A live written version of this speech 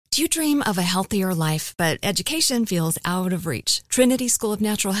Do you dream of a healthier life, but education feels out of reach? Trinity School of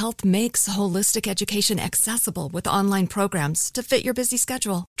Natural Health makes holistic education accessible with online programs to fit your busy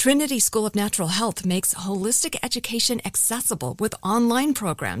schedule. Trinity School of Natural Health makes holistic education accessible with online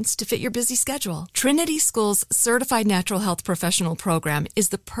programs to fit your busy schedule. Trinity School's Certified Natural Health Professional Program is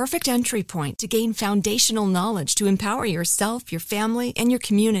the perfect entry point to gain foundational knowledge to empower yourself, your family, and your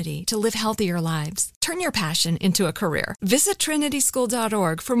community to live healthier lives. Turn your passion into a career. Visit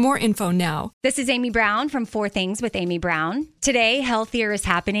trinityschool.org for more info now. This is Amy Brown from 4 Things with Amy Brown. Today, healthier is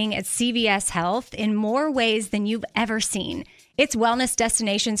happening at CVS Health in more ways than you've ever seen. It's wellness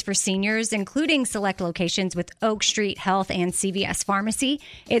destinations for seniors, including select locations with Oak Street Health and CVS Pharmacy.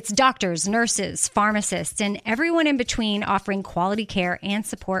 It's doctors, nurses, pharmacists, and everyone in between offering quality care and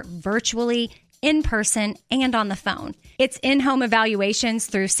support virtually, in person, and on the phone. It's in-home evaluations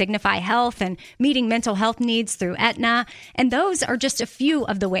through Signify Health and meeting mental health needs through Aetna. And those are just a few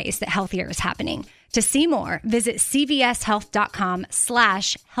of the ways that healthier is happening. To see more, visit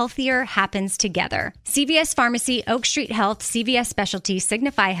cvshealth.com/healthier happens together. CVS Pharmacy, Oak Street Health, CVS Specialty,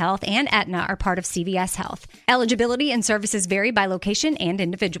 Signify Health, and Aetna are part of CVS Health. Eligibility and services vary by location and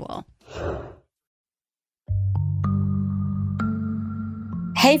individual.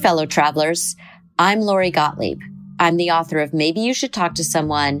 Hey, fellow travelers. I'm Lori Gottlieb. I'm the author of Maybe You Should Talk to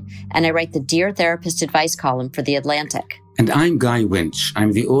Someone, and I write the Dear Therapist advice column for The Atlantic. And I'm Guy Winch.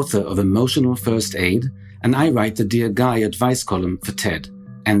 I'm the author of Emotional First Aid, and I write the Dear Guy advice column for TED.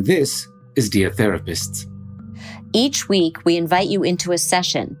 And this is Dear Therapists. Each week, we invite you into a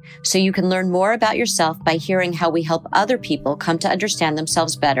session so you can learn more about yourself by hearing how we help other people come to understand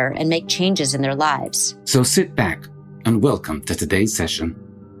themselves better and make changes in their lives. So sit back and welcome to today's session.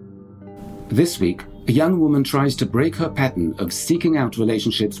 This week, a young woman tries to break her pattern of seeking out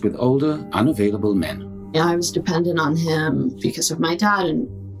relationships with older, unavailable men. I was dependent on him because of my dad and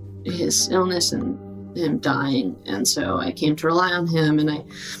his illness and him dying. And so I came to rely on him, and I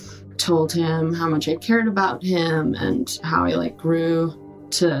told him how much I cared about him and how I grew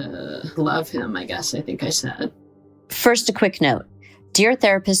to love him, I guess I think I said. First, a quick note. Dear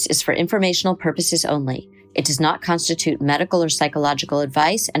Therapist is for informational purposes only. It does not constitute medical or psychological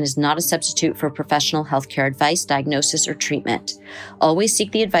advice and is not a substitute for professional healthcare advice, diagnosis, or treatment. Always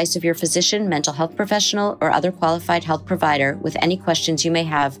seek the advice of your physician, mental health professional, or other qualified health provider with any questions you may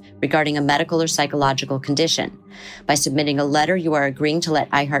have regarding a medical or psychological condition. By submitting a letter, you are agreeing to let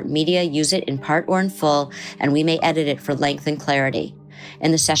iHeartMedia use it in part or in full, and we may edit it for length and clarity.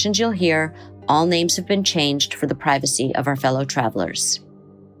 In the sessions you'll hear, all names have been changed for the privacy of our fellow travelers.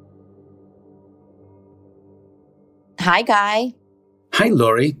 Hi, Guy. Hi,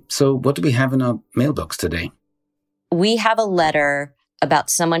 Lori. So what do we have in our mailbox today? We have a letter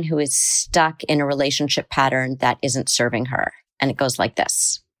about someone who is stuck in a relationship pattern that isn't serving her. And it goes like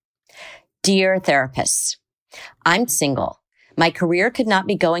this. Dear Therapists, I'm single. My career could not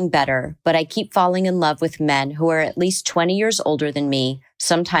be going better, but I keep falling in love with men who are at least 20 years older than me,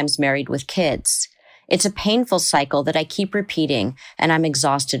 sometimes married with kids. It's a painful cycle that I keep repeating, and I'm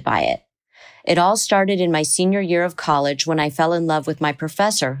exhausted by it. It all started in my senior year of college when I fell in love with my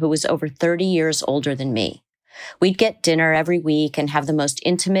professor who was over 30 years older than me. We'd get dinner every week and have the most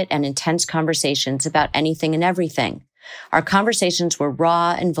intimate and intense conversations about anything and everything. Our conversations were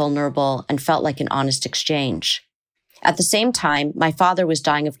raw and vulnerable and felt like an honest exchange. At the same time, my father was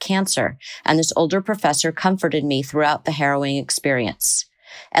dying of cancer, and this older professor comforted me throughout the harrowing experience.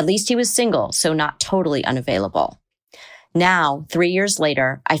 At least he was single, so not totally unavailable. Now, 3 years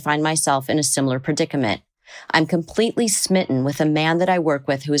later, I find myself in a similar predicament. I'm completely smitten with a man that I work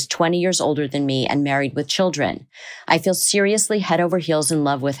with who is 20 years older than me and married with children. I feel seriously head over heels in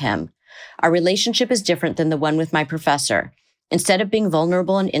love with him. Our relationship is different than the one with my professor. Instead of being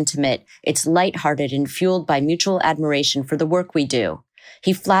vulnerable and intimate, it's lighthearted and fueled by mutual admiration for the work we do.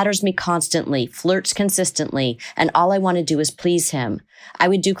 He flatters me constantly, flirts consistently, and all I want to do is please him. I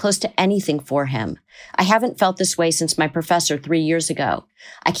would do close to anything for him. I haven't felt this way since my professor 3 years ago.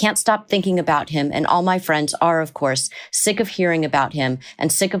 I can't stop thinking about him, and all my friends are, of course, sick of hearing about him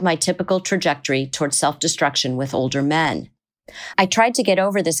and sick of my typical trajectory towards self-destruction with older men. I tried to get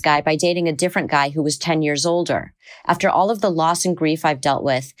over this guy by dating a different guy who was 10 years older. After all of the loss and grief I've dealt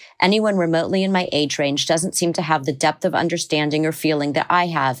with, anyone remotely in my age range doesn't seem to have the depth of understanding or feeling that I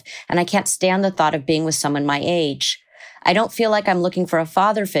have, and I can't stand the thought of being with someone my age. I don't feel like I'm looking for a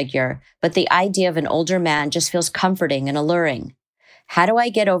father figure, but the idea of an older man just feels comforting and alluring. How do I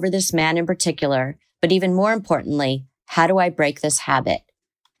get over this man in particular? But even more importantly, how do I break this habit?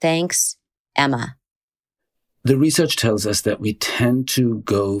 Thanks, Emma. The research tells us that we tend to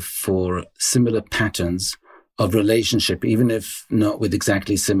go for similar patterns of relationship, even if not with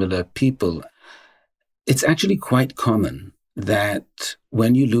exactly similar people. It's actually quite common that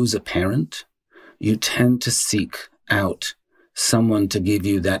when you lose a parent, you tend to seek out someone to give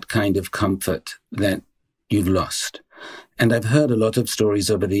you that kind of comfort that you've lost. And I've heard a lot of stories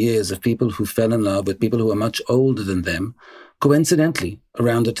over the years of people who fell in love with people who are much older than them, coincidentally,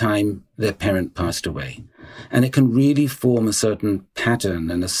 around the time their parent passed away. And it can really form a certain pattern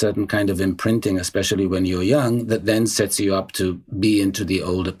and a certain kind of imprinting, especially when you're young, that then sets you up to be into the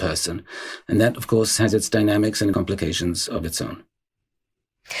older person. And that, of course, has its dynamics and complications of its own.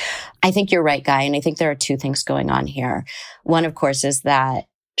 I think you're right, Guy. And I think there are two things going on here. One, of course, is that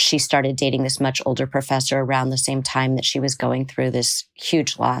she started dating this much older professor around the same time that she was going through this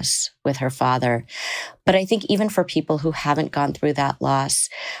huge loss with her father. But I think even for people who haven't gone through that loss,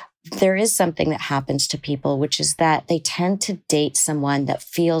 there is something that happens to people, which is that they tend to date someone that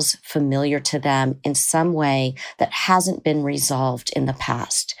feels familiar to them in some way that hasn't been resolved in the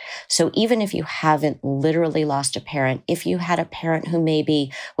past. So even if you haven't literally lost a parent, if you had a parent who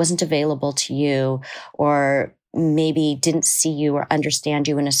maybe wasn't available to you or maybe didn't see you or understand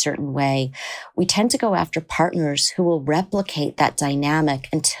you in a certain way, we tend to go after partners who will replicate that dynamic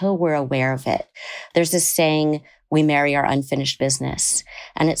until we're aware of it. There's this saying, we marry our unfinished business.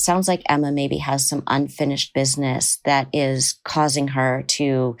 And it sounds like Emma maybe has some unfinished business that is causing her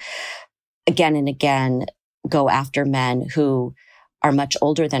to again and again go after men who are much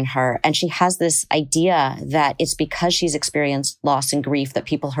older than her. And she has this idea that it's because she's experienced loss and grief that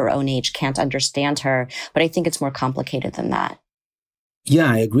people her own age can't understand her. But I think it's more complicated than that.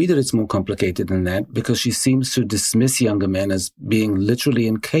 Yeah, I agree that it's more complicated than that because she seems to dismiss younger men as being literally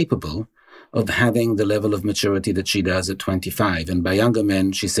incapable of having the level of maturity that she does at 25. And by younger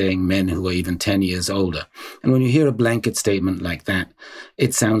men, she's saying men who are even 10 years older. And when you hear a blanket statement like that,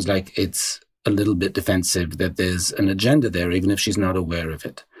 it sounds like it's a little bit defensive, that there's an agenda there, even if she's not aware of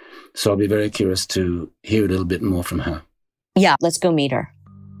it. So I'll be very curious to hear a little bit more from her. Yeah, let's go meet her.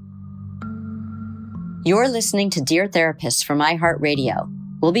 You're listening to Dear Therapist from iHeartRadio.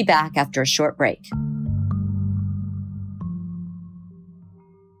 We'll be back after a short break.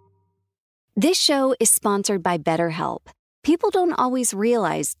 This show is sponsored by BetterHelp. People don't always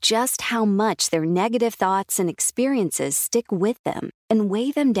realize just how much their negative thoughts and experiences stick with them and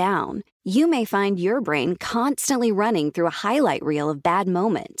weigh them down. You may find your brain constantly running through a highlight reel of bad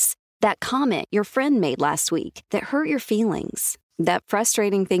moments. That comment your friend made last week that hurt your feelings. That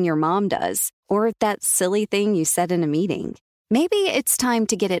frustrating thing your mom does. Or that silly thing you said in a meeting. Maybe it's time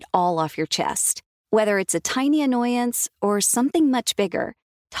to get it all off your chest. Whether it's a tiny annoyance or something much bigger,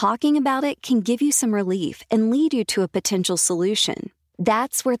 talking about it can give you some relief and lead you to a potential solution.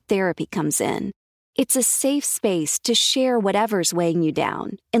 That's where therapy comes in. It's a safe space to share whatever's weighing you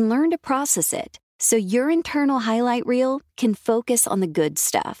down and learn to process it so your internal highlight reel can focus on the good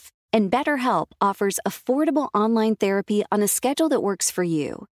stuff. And BetterHelp offers affordable online therapy on a schedule that works for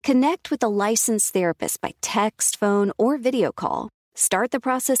you. Connect with a licensed therapist by text, phone, or video call. Start the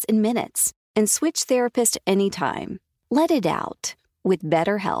process in minutes and switch therapist anytime. Let it out with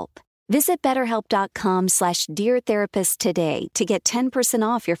BetterHelp. Visit BetterHelp.com/DearTherapist today to get 10%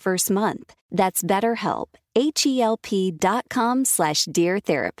 off your first month. That's BetterHelp,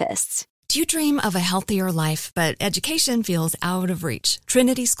 HELP.com/DearTherapists. Do you dream of a healthier life, but education feels out of reach?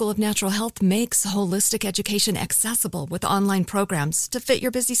 Trinity School of Natural Health makes holistic education accessible with online programs to fit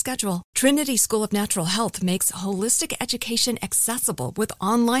your busy schedule. Trinity School of Natural Health makes holistic education accessible with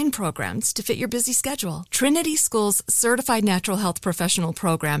online programs to fit your busy schedule. Trinity School's Certified Natural Health Professional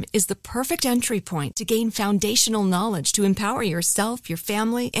Program is the perfect entry point to gain foundational knowledge to empower yourself, your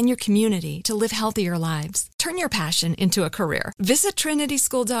family, and your community to live healthier lives. Turn your passion into a career. Visit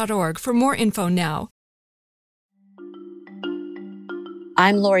trinityschool.org for more info now.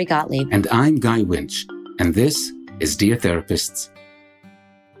 I'm Lori Gottlieb. And I'm Guy Winch. And this is Dear Therapists.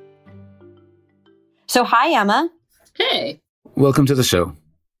 So hi, Emma. Hey, Welcome to the show.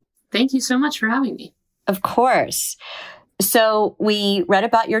 thank you so much for having me. Of course. So we read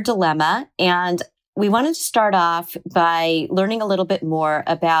about your dilemma, and we wanted to start off by learning a little bit more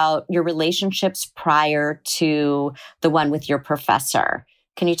about your relationships prior to the one with your professor.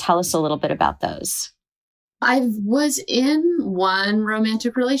 Can you tell us a little bit about those? I was in one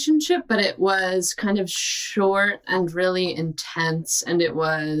romantic relationship, but it was kind of short and really intense. And it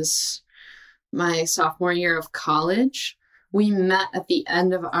was my sophomore year of college. We met at the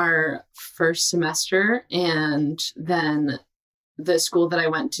end of our first semester, and then the school that I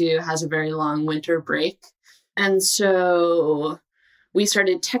went to has a very long winter break. And so we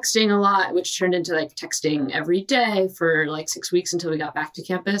started texting a lot, which turned into like texting every day for like 6 weeks until we got back to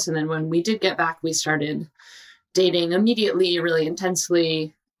campus. And then when we did get back, we started dating immediately, really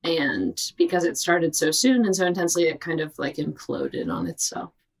intensely. And because it started so soon and so intensely, it kind of like imploded on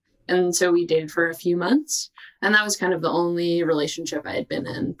itself. And so we dated for a few months. And that was kind of the only relationship I had been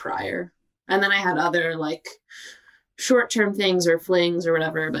in prior. And then I had other like short-term things or flings or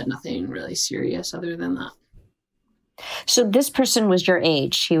whatever, but nothing really serious other than that. So this person was your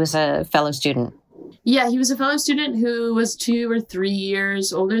age. He was a fellow student. Yeah, he was a fellow student who was 2 or 3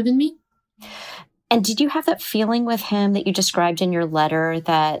 years older than me. And did you have that feeling with him that you described in your letter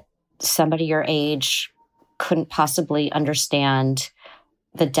that somebody your age couldn't possibly understand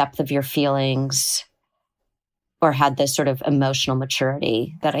the depth of your feelings or had this sort of emotional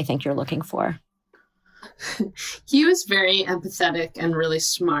maturity that I think you're looking for? He was very empathetic and really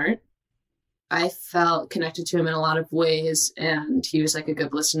smart. I felt connected to him in a lot of ways, and he was like a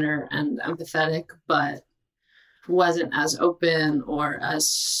good listener and empathetic, but wasn't as open or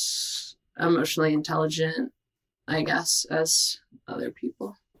as emotionally intelligent, I guess, as other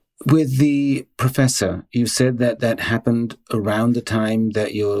people. With the professor, you said that that happened around the time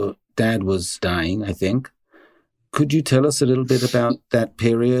that your dad was dying, I think. Could you tell us a little bit about that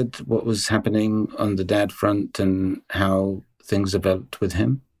period, what was happening on the dad front and how things developed with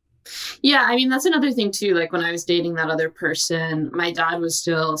him? Yeah, I mean, that's another thing too. Like when I was dating that other person, my dad was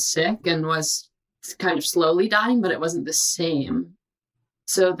still sick and was kind of slowly dying, but it wasn't the same.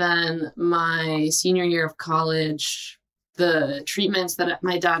 So then my senior year of college, the treatments that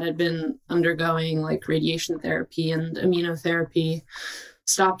my dad had been undergoing, like radiation therapy and immunotherapy,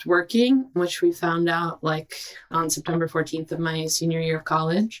 stopped working, which we found out like on September 14th of my senior year of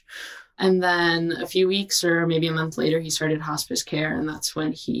college. And then a few weeks or maybe a month later, he started hospice care. And that's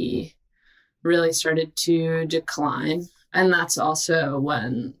when he really started to decline. And that's also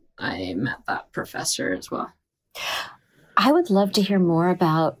when I met that professor as well. I would love to hear more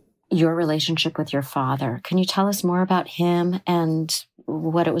about your relationship with your father. Can you tell us more about him and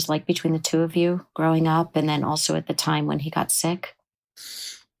what it was like between the two of you growing up and then also at the time when he got sick?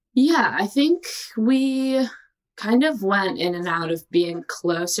 Yeah, I think we kind of went in and out of being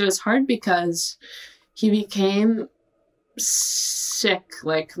close. It was hard because he became sick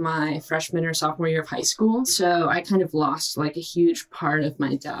like my freshman or sophomore year of high school. So I kind of lost like a huge part of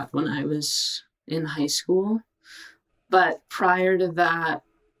my dad when I was in high school. But prior to that,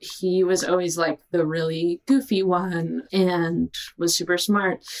 he was always like the really goofy one and was super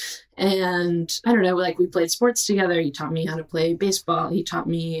smart. And I don't know, like we played sports together. He taught me how to play baseball. He taught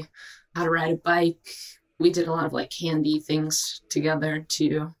me how to ride a bike. We did a lot of like handy things together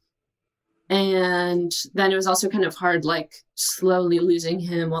too. And then it was also kind of hard, like slowly losing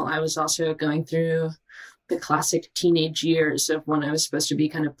him while I was also going through the classic teenage years of when I was supposed to be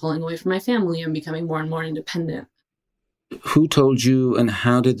kind of pulling away from my family and becoming more and more independent. Who told you and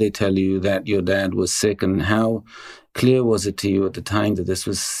how did they tell you that your dad was sick, and how clear was it to you at the time that this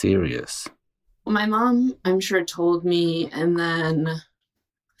was serious? My mom, I'm sure, told me, and then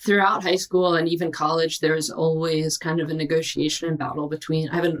throughout high school and even college, there was always kind of a negotiation and battle between,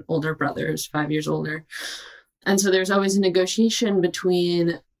 I have an older brother who's 5 years older. And so there's always a negotiation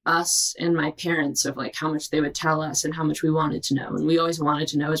between us and my parents of like how much they would tell us and how much we wanted to know. And we always wanted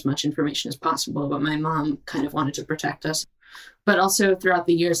to know as much information as possible, but my mom kind of wanted to protect us. But also throughout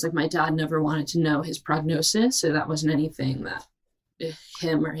the years, like my dad never wanted to know his prognosis. So that wasn't anything that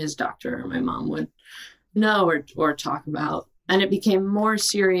him or his doctor or my mom would know or talk about. And it became more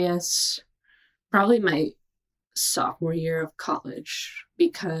serious probably my sophomore year of college,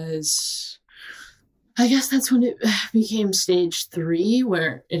 because I guess that's when it became stage 3,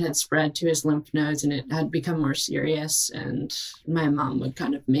 where it had spread to his lymph nodes and it had become more serious. And my mom would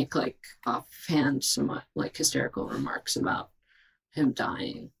kind of make like offhand, somewhat like hysterical remarks about him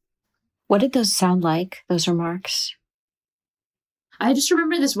dying. What did those sound like, those remarks? I just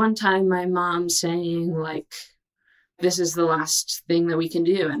remember this one time my mom saying like, this is the last thing that we can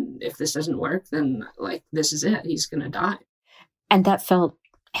do. And if this doesn't work, then like, this is it. He's going to die. And that felt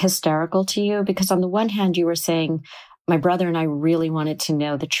hysterical to you? Because on the one hand, you were saying, my brother and I really wanted to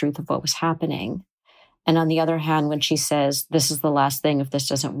know the truth of what was happening. And on the other hand, when she says, this is the last thing, if this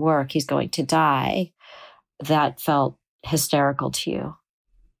doesn't work, he's going to die, that felt hysterical to you.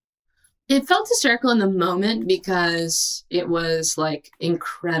 It felt hysterical in the moment because it was like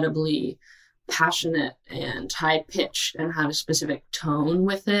incredibly passionate and high-pitched and had a specific tone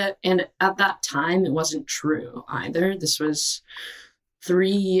with it. And at that time, it wasn't true either. This was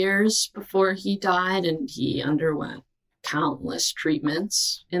 3 years before he died, and he underwent countless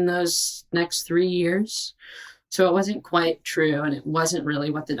treatments in those next 3 years. So it wasn't quite true, and it wasn't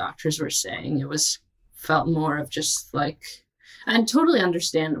really what the doctors were saying. It felt more of just like, and totally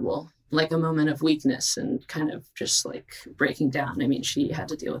understandable like a moment of weakness and kind of just like breaking down. I mean, she had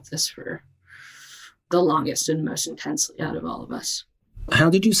to deal with this for the longest and most intensely out of all of us. How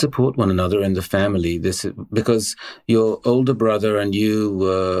did you support one another in the family? Because your older brother and you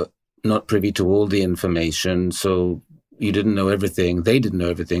were not privy to all the information, so you didn't know everything. They didn't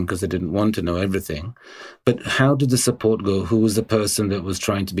know everything because they didn't want to know everything. But how did the support go? Who was the person that was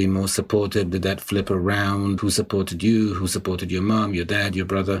trying to be more supportive? Did that flip around? Who supported you? Who supported your mom, your dad, your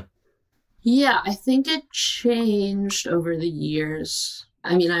brother? Yeah, I think it changed over the years.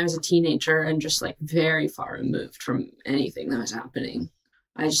 I mean, I was a teenager and just like very far removed from anything that was happening.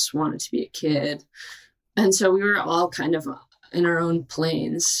 I just wanted to be a kid. And so we were all kind of in our own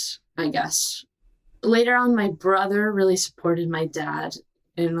planes, I guess. Later on, my brother really supported my dad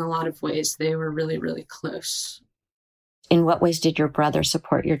in a lot of ways. They were really, really close. In what ways did your brother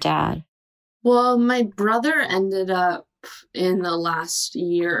support your dad? Well, my brother ended up in the last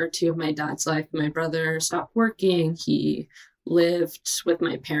year or two of my dad's life. My brother stopped working. He lived with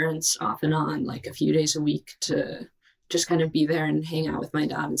my parents off and on, like a few days a week, to just kind of be there and hang out with my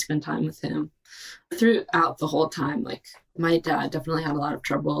dad and spend time with him. Throughout the whole time, like my dad definitely had a lot of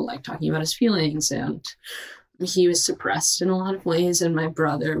trouble like talking about his feelings, and he was suppressed in a lot of ways, and my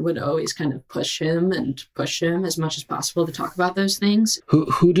brother would always kind of push him as much as possible to talk about those things.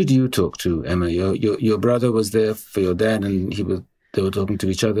 Who did you talk to, Emma? Your brother was there for your dad, and they were talking to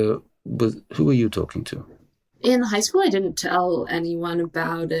each other. Who were you talking to? In high school, I didn't tell anyone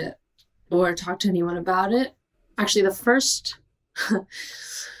about it or talk to anyone about it. Actually, the first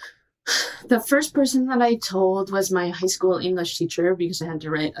person that I told was my high school English teacher, because I had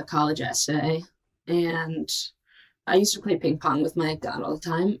to write a college essay. And I used to play ping pong with my dad all the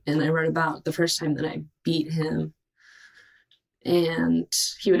time. And I wrote about the first time that I beat him. And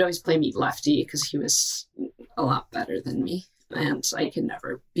he would always play me lefty because he was a lot better than me. And I could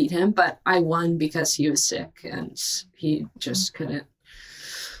never beat him. But I won because he was sick and he just couldn't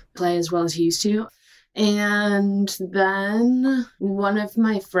play as well as he used to. And then one of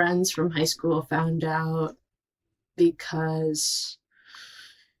my friends from high school found out because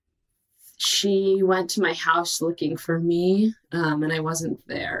she went to my house looking for me, and I wasn't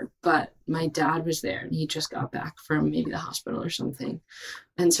there, but my dad was there, and he just got back from maybe the hospital or something.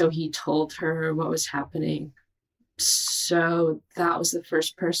 And so he told her what was happening. So that was the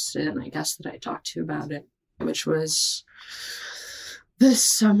first person, I guess, that I talked to about it, which was this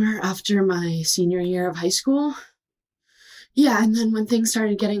summer after my senior year of high school. Yeah, and then when things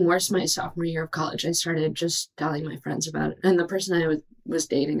started getting worse my sophomore year of college, I started just telling my friends about it. And the person I was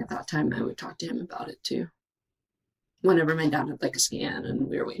dating at that time, I would talk to him about it too. Whenever my dad had like a scan and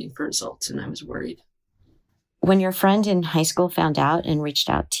we were waiting for results and I was worried. When your friend in high school found out and reached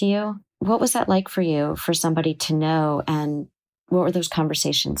out to you, what was that like for you, for somebody to know? And what were those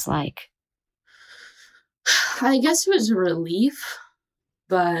conversations like? I guess it was a relief,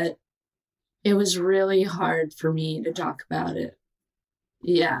 but it was really hard for me to talk about it.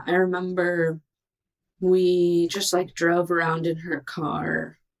 Yeah, I remember we just like drove around in her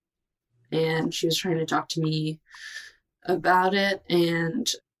car and she was trying to talk to me about it. And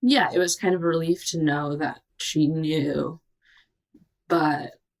yeah, it was kind of a relief to know that she knew,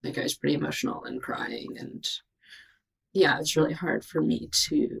 but like I was pretty emotional and crying. And yeah, it was really hard for me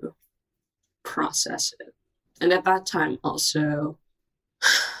to process it. And at that time also,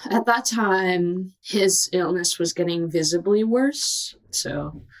 his illness was getting visibly worse.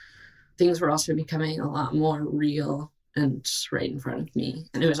 So things were also becoming a lot more real and right in front of me.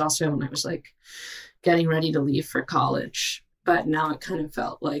 And it was also when I was like getting ready to leave for college. But now it kind of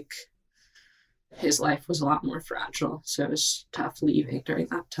felt like his life was a lot more fragile. So it was tough leaving during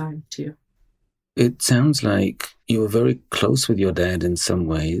that time too. It sounds like you were very close with your dad in some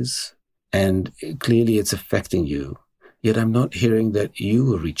ways, and clearly it's affecting you. Yet I'm not hearing that you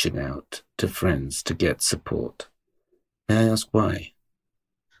were reaching out to friends to get support. May I ask why?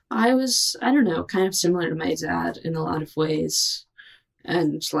 I was, I don't know, kind of similar to my dad in a lot of ways,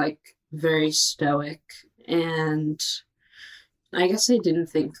 and like very stoic. And I guess I didn't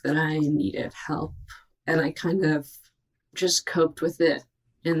think that I needed help. And I kind of just coped with it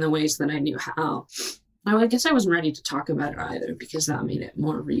in the ways that I knew how. I guess I wasn't ready to talk about it either, because that made it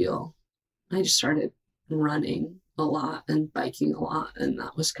more real. I just started running a lot and biking a lot, and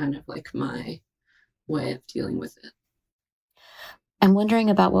that was kind of like my way of dealing with it. I'm wondering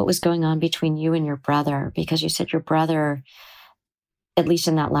about what was going on between you and your brother, because you said your brother, at least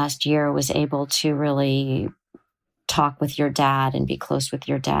in that last year, was able to really talk with your dad and be close with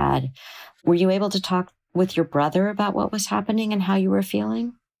your dad. Were you able to talk with your brother about what was happening and how you were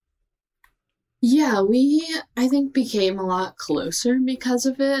feeling? Yeah, we, I think, became a lot closer because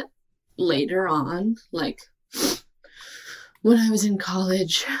of it. later on, like when I was in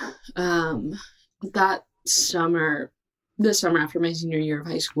college, that summer, the summer after my senior year of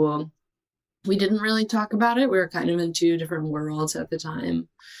high school, we didn't really talk about it. We were kind of in two different worlds at the time.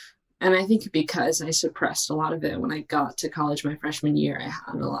 And I think because I suppressed a lot of it when I got to college my freshman year, I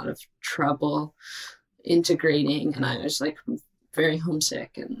had a lot of trouble integrating, and I was like very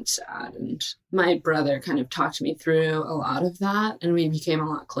homesick and sad. And my brother kind of talked me through a lot of that, and we became a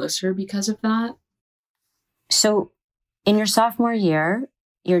lot closer because of that. So in your sophomore year,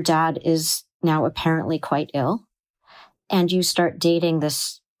 your dad is now apparently quite ill, and you start dating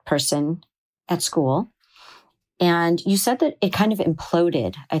this person at school. And you said that it kind of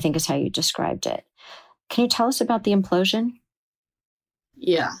imploded, I think is how you described it. Can you tell us about the implosion?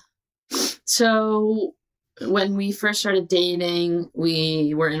 Yeah. So when we first started dating,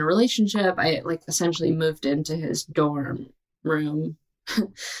 we were in a relationship. I essentially moved into his dorm room.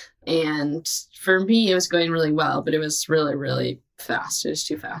 And for me, it was going really well, but it was really, really fast. It was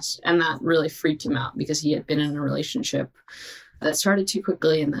too fast. And that really freaked him out because he had been in a relationship that started too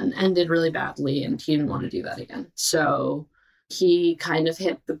quickly and then ended really badly, and he didn't want to do that again. So he kind of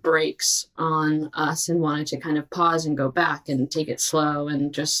hit the brakes on us and wanted to kind of pause and go back and take it slow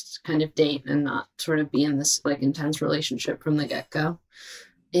and just kind of date and not sort of be in this intense relationship from the get-go.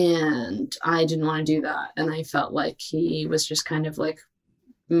 And I didn't want to do that. And I felt like he was just kind of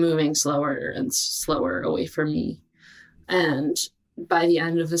moving slower and slower away from me. And by the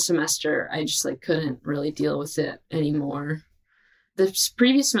end of the semester, I just couldn't really deal with it anymore. The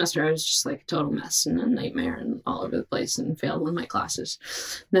previous semester, I was just a total mess and a nightmare and all over the place and failed one of my classes.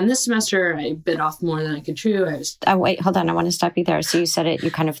 Then this semester, I bit off more than I could chew. Wait, hold on. I want to stop you there. So you said it, you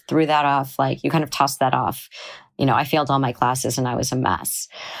kind of threw that off, you kind of tossed that off. I failed all my classes and I was a mess.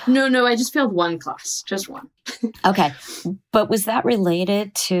 No, I just failed one class, just one. Okay. But was that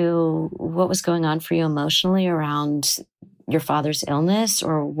related to what was going on for you emotionally around your father's illness,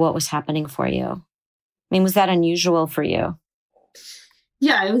 or what was happening for you? I mean, was that unusual for you?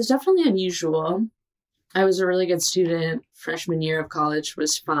 Yeah, it was definitely unusual. I was a really good student. Freshman year of college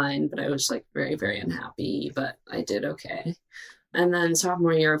was fine, but I was very, very unhappy, but I did okay. And then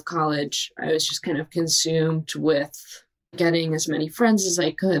sophomore year of college, I was just kind of consumed with getting as many friends as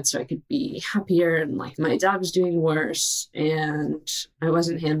I could so I could be happier. And my dad was doing worse and I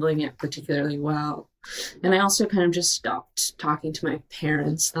wasn't handling it particularly well. And I also kind of just stopped talking to my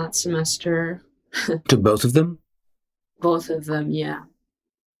parents that semester. To both of them? Both of them, yeah.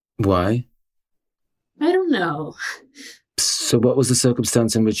 Why? I don't know. So what was the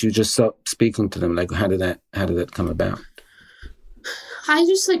circumstance in which you just stopped speaking to them? How did that come about? I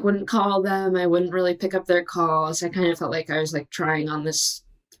just wouldn't call them. I wouldn't really pick up their calls. I kind of felt like I was trying on this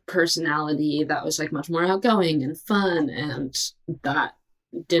personality that was much more outgoing and fun, and that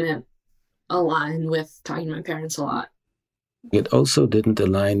didn't align with talking to my parents a lot. It also didn't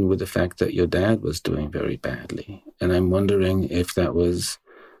align with the fact that your dad was doing very badly. And I'm wondering if that was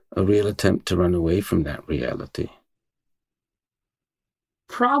a real attempt to run away from that reality.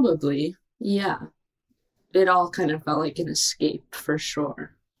 Probably, yeah. It all kind of felt like an escape for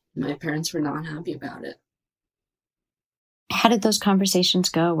sure. My parents were not happy about it. How did those conversations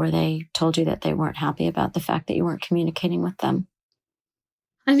go where they told you that they weren't happy about the fact that you weren't communicating with them?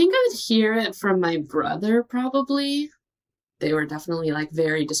 I think I would hear it from my brother, probably. They were definitely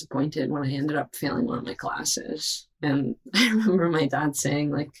very disappointed when I ended up failing one of my classes. And I remember my dad saying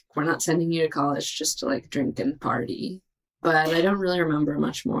we're not sending you to college just to drink and party. But I don't really remember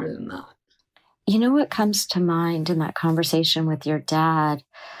much more than that. You know what comes to mind in that conversation with your dad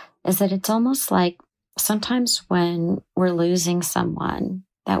is that it's almost like sometimes when we're losing someone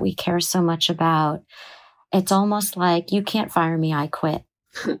that we care so much about, it's almost like, you can't fire me, I quit.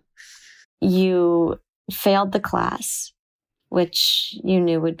 You failed the class, which you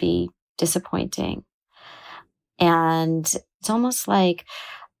knew would be disappointing. And it's almost like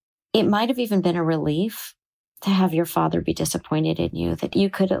it might have even been a relief to have your father be disappointed in you, that you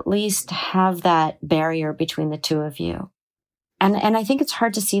could at least have that barrier between the two of you. And I think it's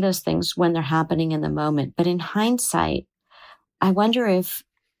hard to see those things when they're happening in the moment. But in hindsight, I wonder if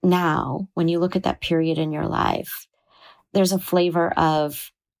now, when you look at that period in your life, there's a flavor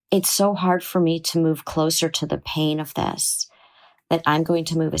of, it's so hard for me to move closer to the pain of this, that I'm going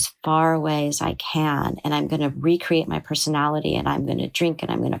to move as far away as I can, and I'm going to recreate my personality, and I'm going to drink,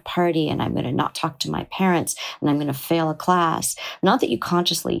 and I'm going to party, and I'm going to not talk to my parents, and I'm going to fail a class. Not that you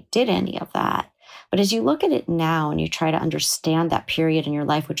consciously did any of that, but as you look at it now and you try to understand that period in your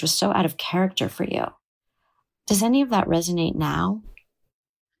life, which was so out of character for you, does any of that resonate now?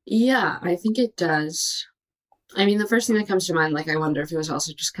 Yeah, I think it does. I mean, the first thing that comes to mind, like, I wonder if it was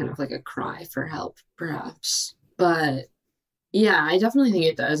also just kind of like a cry for help, perhaps. But yeah, I definitely think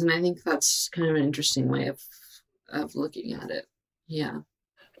it does. And I think that's kind of an interesting way of looking at it. Yeah.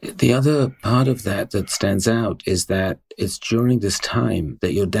 The other part of that stands out is that it's during this time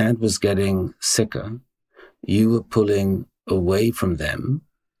that your dad was getting sicker. You were pulling away from them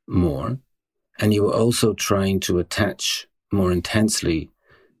more, and you were also trying to attach more intensely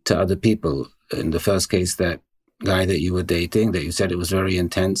to other people. In the first case, that guy that you were dating, that you said it was very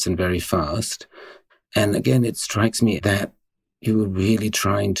intense and very fast. And again, it strikes me that you were really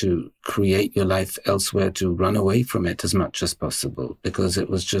trying to create your life elsewhere, to run away from it as much as possible, because it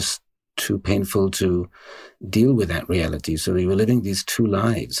was just too painful to deal with that reality. So you were living these two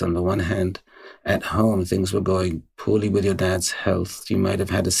lives. On the one hand, at home, things were going poorly with your dad's health. You might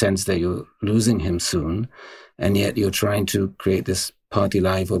have had a sense that you're losing him soon, and yet you're trying to create this party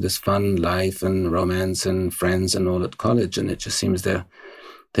life or this fun life and romance and friends and all at college. And it just seems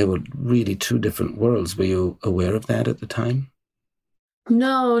they were really two different worlds. Were you aware of that at the time?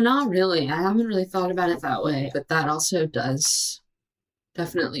 No, not really. I haven't really thought about it that way, but that also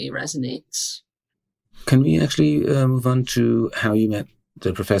definitely resonates. Can we actually move on to how you met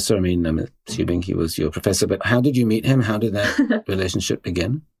the professor? I mean, I'm assuming he was your professor, but how did you meet him? How did that relationship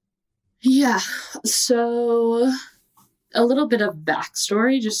begin? Yeah, so a little bit of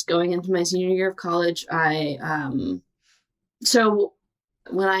backstory, just going into my senior year of college. So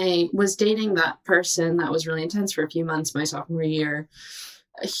when I was dating that person that was really intense for a few months my sophomore year,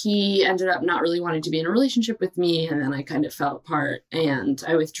 he ended up not really wanting to be in a relationship with me. And then I kind of fell apart and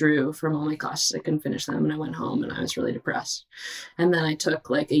I withdrew from all my classes. I couldn't finish them and I went home and I was really depressed. And then I took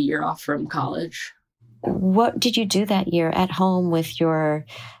like a year off from college. What did you do that year at home with your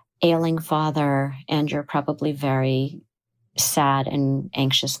ailing father and your probably very sad and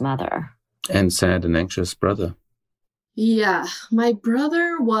anxious mother? And sad and anxious brother. Yeah, my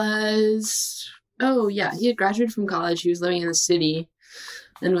brother he had graduated from college. He was living in the city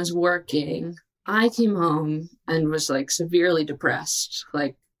and was working. I came home and was like severely depressed,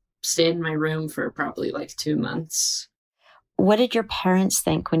 like stayed in my room for probably like 2 months. What did your parents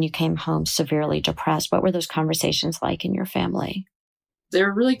think when you came home severely depressed? What were those conversations like in your family? They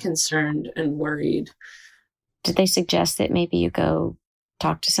were really concerned and worried. Did they suggest that maybe you go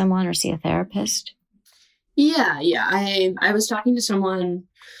talk to someone or see a therapist? Yeah. I was talking to someone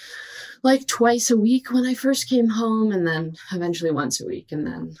like twice a week when I first came home, and then eventually once a week, and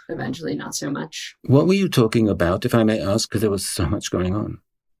then eventually not so much. What were you talking about, if I may ask, because there was so much going on?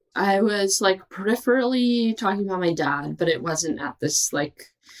 I was like peripherally talking about my dad, but it wasn't at this like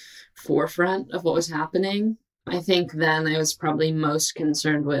forefront of what was happening. I think then I was probably most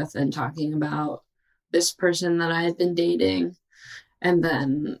concerned with and talking about this person that I had been dating. And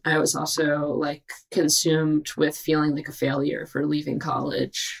then I was also like consumed with feeling like a failure for leaving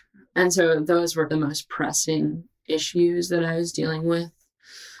college. And so those were the most pressing issues that I was dealing with.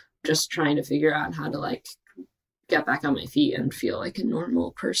 Just trying to figure out how to like get back on my feet and feel like a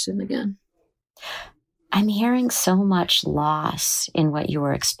normal person again. I'm hearing so much loss in what you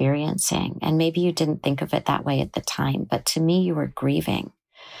were experiencing. And maybe you didn't think of it that way at the time, but to me, you were grieving.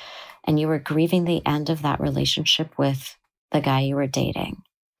 And you were grieving the end of that relationship with the guy you were dating.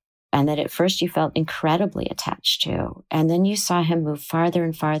 And that at first you felt incredibly attached to. And then you saw him move farther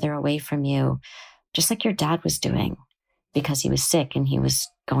and farther away from you, just like your dad was doing, because he was sick and he was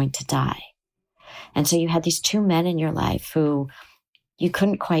going to die. And so you had these two men in your life who you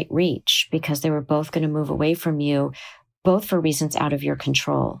couldn't quite reach because they were both going to move away from you, both for reasons out of your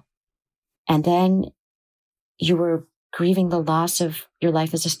control. And then you were grieving the loss of your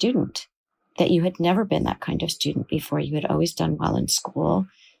life as a student, that you had never been that kind of student before. You had always done well in school.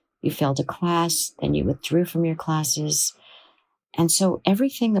 You failed a class, then you withdrew from your classes. And so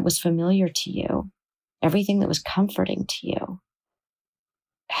everything that was familiar to you, everything that was comforting to you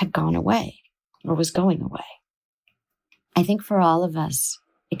had gone away or was going away. I think for all of us,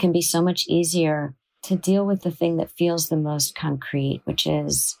 it can be so much easier to deal with the thing that feels the most concrete, which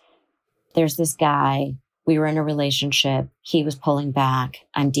is there's this guy, we were in a relationship, he was pulling back,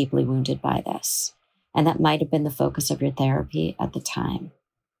 I'm deeply wounded by this. And that might have been the focus of your therapy at the time.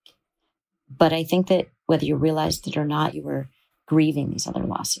 But I think that whether you realized it or not, you were grieving these other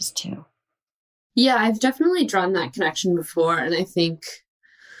losses too. Yeah, I've definitely drawn that connection before. And I think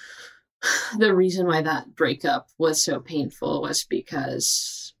the reason why that breakup was so painful was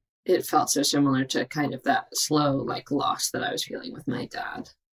because it felt so similar to kind of that slow, like, loss that I was feeling with my dad.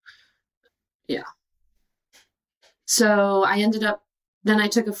 Yeah. So then I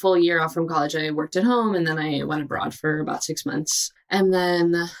took a full year off from college. I worked at home and then I went abroad for about 6 months. And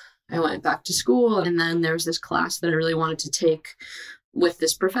then I went back to school, and then there was this class that I really wanted to take with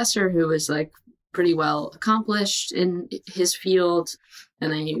this professor who was like pretty well accomplished in his field.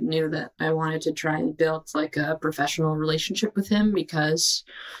 And I knew that I wanted to try and build like a professional relationship with him because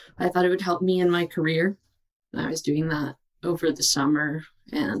I thought it would help me in my career. I was doing that over the summer,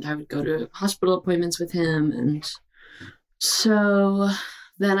 and I would go to hospital appointments with him. And so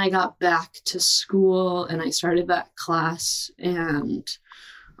then I got back to school and I started that class, and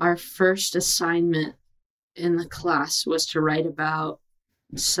our first assignment in the class was to write about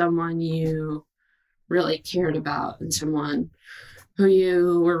someone you really cared about and someone who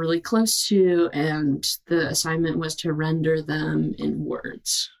you were really close to, and the assignment was to render them in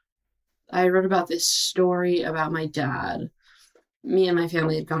words. I wrote about this story about my dad. Me and my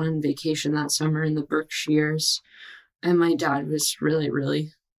family had gone on vacation that summer in the Berkshires, and my dad was really,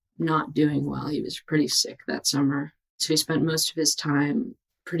 really not doing well. He was pretty sick that summer, so he spent most of his time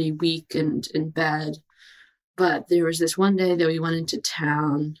pretty weak and in bed. But there was this one day that we went into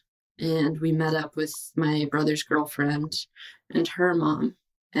town, and we met up with my brother's girlfriend and her mom,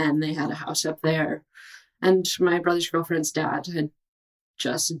 and they had a house up there. And my brother's girlfriend's dad had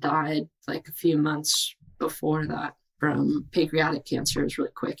just died like a few months before that from pancreatic cancer. It was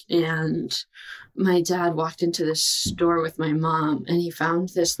really quick. And my dad walked into this store with my mom, and he found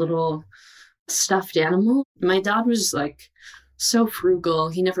this little stuffed animal. My dad was like so frugal.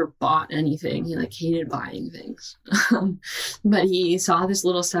 He never bought anything. He like hated buying things. But he saw this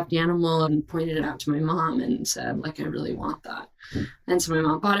little stuffed animal and pointed it out to my mom and said, like, I really want that. And so my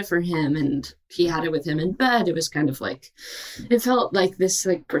mom bought it for him, and he had it with him in bed. It was kind of like, it felt like this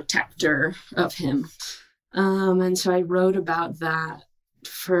like protector of him. And so I wrote about that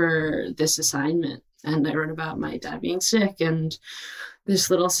for this assignment. And I wrote about my dad being sick and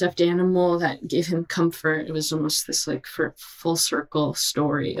this little stuffed animal that gave him comfort. It was almost this like full circle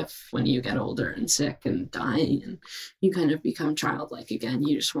story of when you get older and sick and dying, and you kind of become childlike again.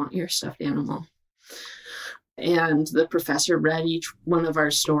 You just want your stuffed animal. And the professor read each one of our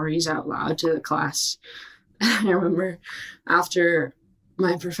stories out loud to the class. I remember after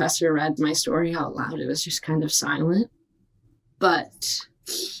my professor read my story out loud, it was just kind of silent. But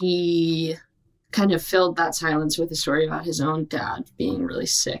he kind of filled that silence with a story about his own dad being really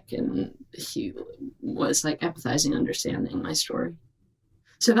sick, and he was like empathizing, understanding my story.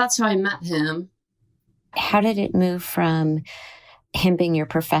 So that's how I met him. How did it move from him being your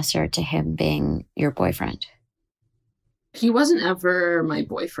professor to him being your boyfriend? He wasn't ever my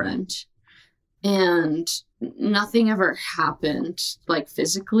boyfriend, and nothing ever happened like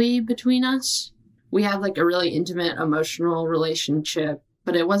physically between us. We had like a really intimate emotional relationship,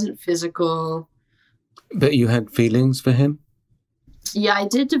 but it wasn't physical. But you had feelings for him? Yeah, I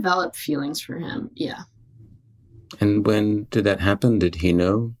did develop feelings for him, yeah. And when did that happen? Did he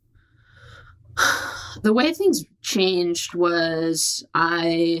know? The way things changed was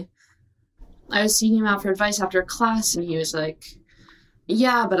I was seeking him out for advice after class, and he was like,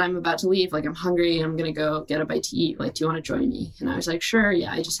 yeah, but I'm about to leave. Like, I'm hungry. I'm going to go get a bite to eat. Like, do you want to join me? And I was like, sure.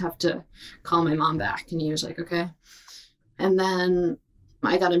 Yeah, I just have to call my mom back. And he was like, okay. And then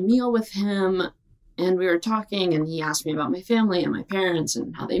I got a meal with him, and we were talking, and he asked me about my family and my parents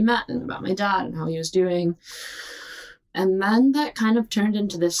and how they met, and about my dad and how he was doing. And then that kind of turned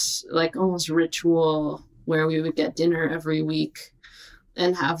into this like almost ritual where we would get dinner every week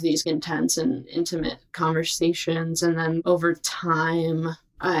and have these intense and intimate conversations. And then over time,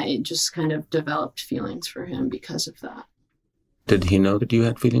 I just kind of developed feelings for him because of that. Did he know that you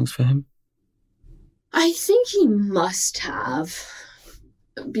had feelings for him? I think he must have,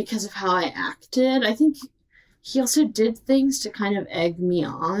 because of how I acted. I think he also did things to kind of egg me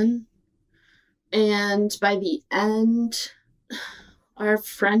on. And by the end, our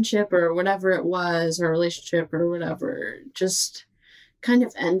friendship or whatever it was, our relationship or whatever, just kind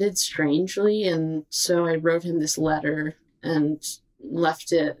of ended strangely. And so I wrote him this letter and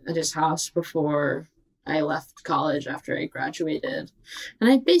left it at his house before I left college after I graduated.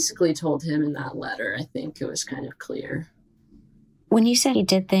 And I basically told him in that letter, I think it was kind of clear. When you said he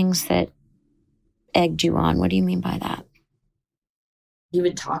did things that egged you on, what do you mean by that? He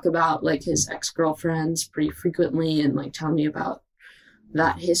would talk about like his ex-girlfriends pretty frequently and like tell me about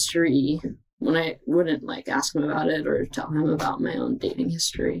that history when I wouldn't like ask him about it or tell him about my own dating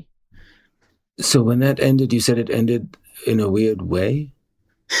history. So when that ended, you said it ended in a weird way?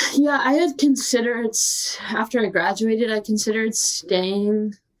 Yeah, I had considered, after I graduated, I considered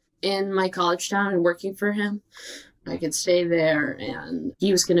staying in my college town and working for him. I could stay there, and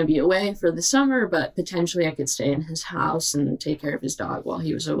he was going to be away for the summer, but potentially I could stay in his house and take care of his dog while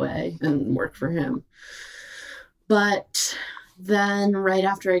he was away and work for him. But then right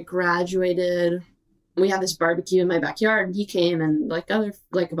after I graduated, we had this barbecue in my backyard, and he came, and a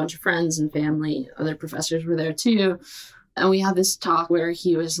bunch of friends and family, other professors were there too. And we had this talk where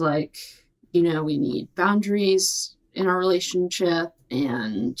he was like, we need boundaries in our relationship,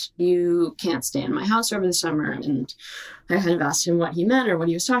 and you can't stay in my house over the summer. And I kind of asked him what he meant or what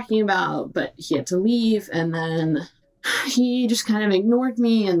he was talking about, but he had to leave. And then he just kind of ignored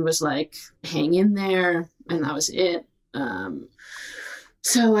me and was like, hang in there. And that was it.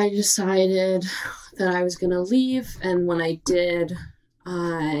 So I decided that I was going to leave. And when I did,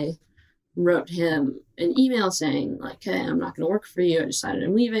 I wrote him an email saying like, hey, I'm not going to work for you. I decided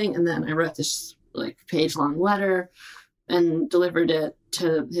I'm leaving. And then I wrote this page-long letter and delivered it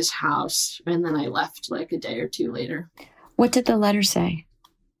to his house. And then I left a day or two later. What did the letter say?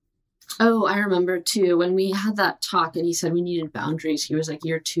 Oh, I remember too, when we had that talk and he said we needed boundaries, he was like,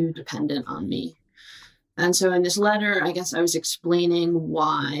 you're too dependent on me. And so in this letter, I guess I was explaining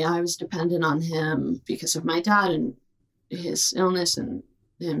why I was dependent on him because of my dad and his illness and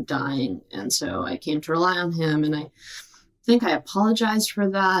him dying. And so I came to rely on him, and I think I apologized for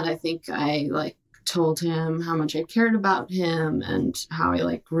that. I think I told him how much I cared about him and how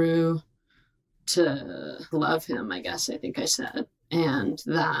I grew to love him, I guess I think I said. And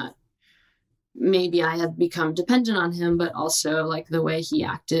that maybe I had become dependent on him, but also the way he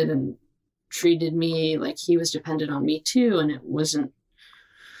acted and treated me, he was dependent on me too. And it wasn't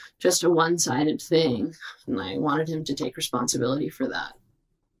just a one-sided thing. And I wanted him to take responsibility for that.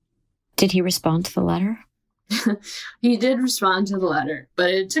 Did he respond to the letter? He did respond to the letter, but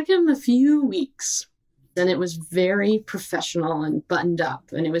it took him a few weeks. And it was very professional and buttoned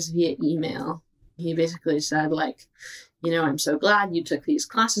up, and it was via email. He basically said, I'm so glad you took these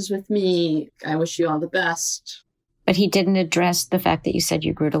classes with me. I wish you all the best. But he didn't address the fact that you said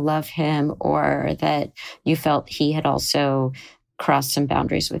you grew to love him, or that you felt he had also crossed some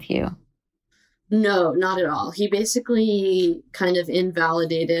boundaries with you. No, not at all. He basically kind of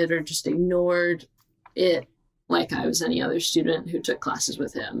invalidated or just ignored it like I was any other student who took classes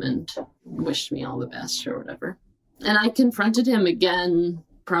with him and wished me all the best or whatever. And I confronted him again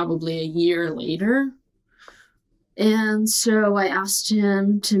probably a year later. And so I asked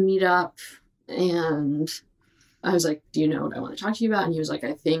him to meet up, and I was like, do you know what I want to talk to you about? And he was like,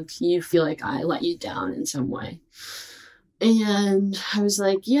 I think you feel like I let you down in some way. And I was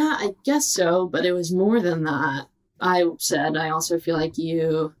like, yeah, I guess so, but it was more than that. I said, I also feel like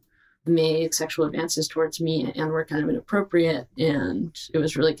you made sexual advances towards me and were kind of inappropriate, and it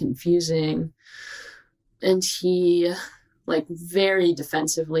was really confusing. And he very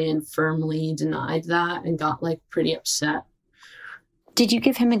defensively and firmly denied that and got pretty upset. Did you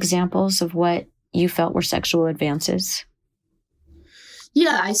give him examples of what you felt were sexual advances?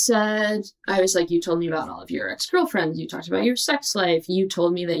 Yeah, I said, I was like, you told me about all of your ex-girlfriends. You talked about your sex life. You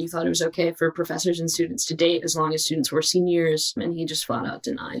told me that you thought it was okay for professors and students to date as long as students were seniors. And he just flat out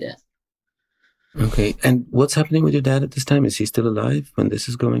denied it. Okay. And what's happening with your dad at this time? Is he still alive when this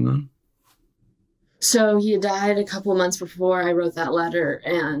is going on? So he had died a couple months before I wrote that letter.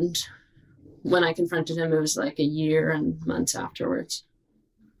 And when I confronted him, it was a year and months afterwards.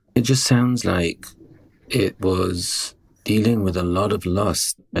 It just sounds like it was dealing with a lot of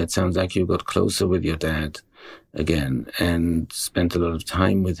loss. It sounds like you got closer with your dad again and spent a lot of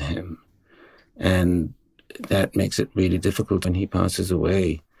time with him. And that makes it really difficult when he passes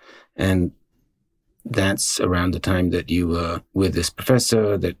away. And that's around the time that you were with this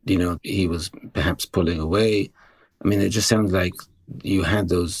professor that, he was perhaps pulling away. I mean, it just sounds like you had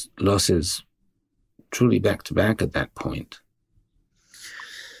those losses truly back to back at that point.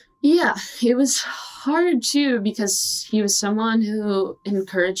 Yeah, it was hard too because he was someone who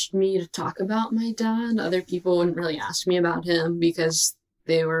encouraged me to talk about my dad. Other people wouldn't really ask me about him because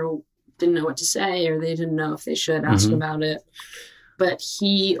they didn't know what to say, or they didn't know if they should ask about it. But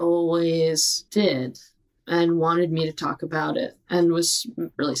he always did and wanted me to talk about it and was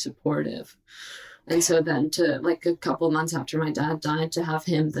really supportive. And so then to a couple months after my dad died, to have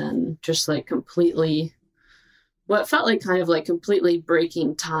him then just completely, what felt kind of completely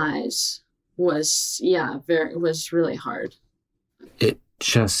breaking ties was, was really hard. It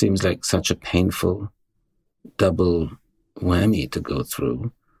just seems like such a painful double whammy to go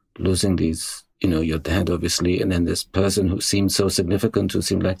through, losing these, your dad, obviously, and then this person who seemed so significant, who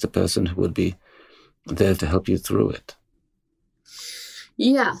seemed like the person who would be there to help you through it.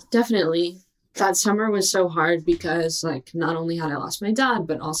 Yeah, definitely. That summer was so hard because, not only had I lost my dad,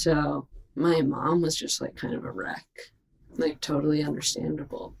 but also my mom was just, kind of a wreck. Totally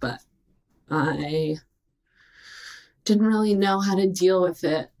understandable. But I didn't really know how to deal with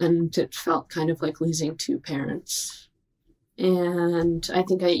it, and it felt kind of like losing two parents. And I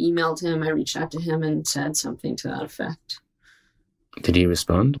think I emailed him, I reached out to him and said something to that effect. Did he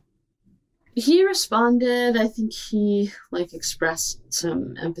respond? He responded. I think he expressed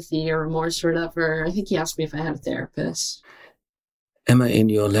some empathy or remorse or whatever. I think he asked me if I had a therapist. Emma, in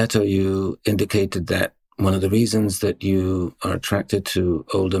your letter, you indicated that one of the reasons that you are attracted to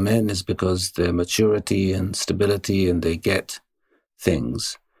older men is because their maturity and stability, and they get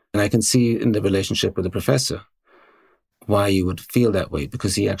things. And I can see in the relationship with the professor why you would feel that way,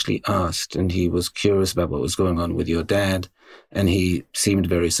 because he actually asked and he was curious about what was going on with your dad, and he seemed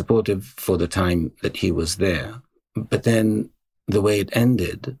very supportive for the time that he was there. But then the way it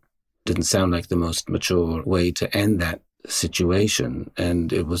ended didn't sound like the most mature way to end that situation,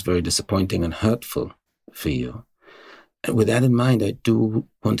 and it was very disappointing and hurtful for you. And with that in mind, I do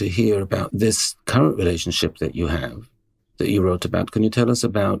want to hear about this current relationship that you have, that you wrote about. Can you tell us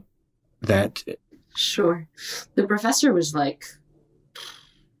about that? Sure. The professor was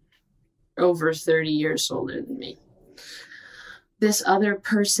over 30 years older than me. This other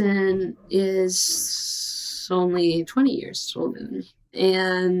person is only 20 years older than me.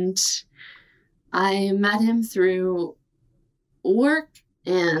 And I met him through work,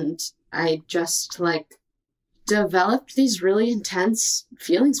 and I just developed these really intense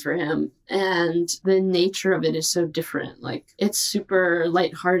feelings for him. And the nature of it is so different. It's super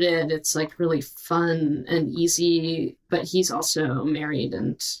lighthearted. It's really fun and easy, but he's also married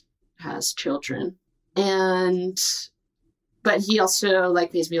and has children. But he also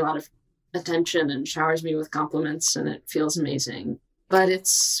pays me a lot of attention and showers me with compliments, and it feels amazing. But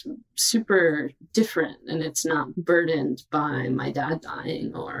it's super different, and it's not burdened by my dad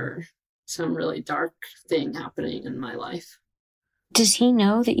dying or some really dark thing happening in my life. Does he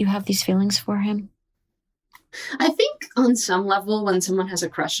know that you have these feelings for him? I think on some level, when someone has a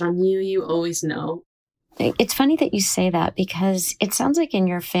crush on you, you always know. It's funny that you say that, because it sounds like in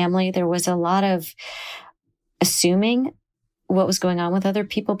your family there was a lot of assuming what was going on with other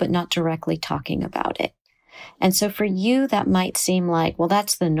people, but not directly talking about it. And so for you, that might seem like, well,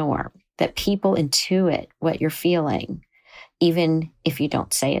 that's the norm, that people intuit what you're feeling, even if you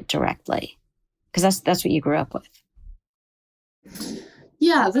don't say it directly, because that's what you grew up with.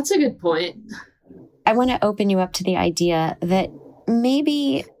 Yeah, that's a good point. I want to open you up to the idea that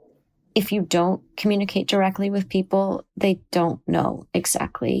maybe if you don't communicate directly with people, they don't know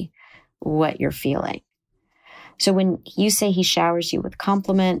exactly what you're feeling. So when you say he showers you with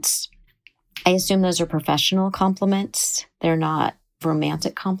compliments, I assume those are professional compliments. They're not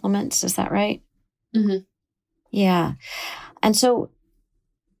romantic compliments. Is that right? Mm-hmm. Yeah. And so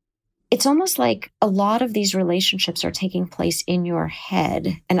it's almost like a lot of these relationships are taking place in your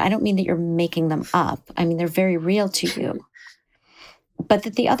head. And I don't mean that you're making them up. I mean, they're very real to you. But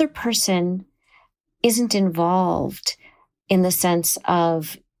that the other person isn't involved in the sense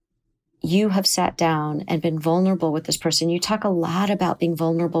of you have sat down and been vulnerable with this person. You talk a lot about being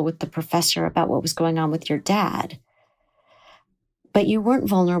vulnerable with the professor about what was going on with your dad. But you weren't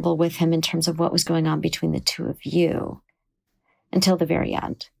vulnerable with him in terms of what was going on between the two of you until the very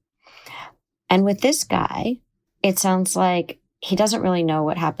end. And with this guy, it sounds like he doesn't really know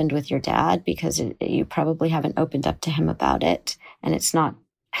what happened with your dad, because you probably haven't opened up to him about it, and it's not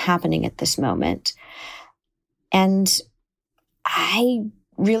happening at this moment. And I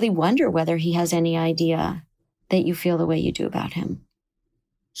really wonder whether he has any idea that you feel the way you do about him.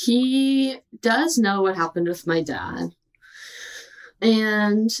 He does know what happened with my dad.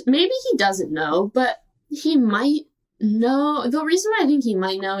 And maybe he doesn't know, but he might know. The reason why I think he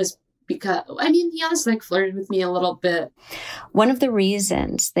might know is because, he has flirted with me a little bit. One of the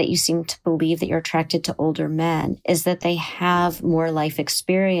reasons that you seem to believe that you're attracted to older men is that they have more life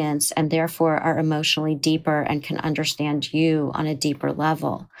experience and therefore are emotionally deeper and can understand you on a deeper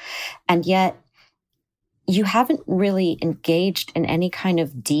level. And yet you haven't really engaged in any kind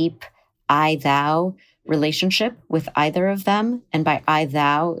of deep I-thou relationship with either of them. And by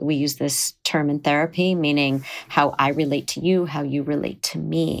I-thou, we use this term in therapy, meaning how I relate to you, how you relate to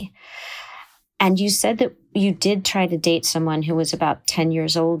me. And you said that you did try to date someone who was about 10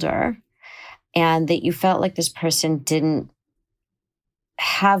 years older, and that you felt like this person didn't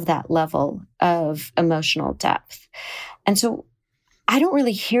have that level of emotional depth. And so I don't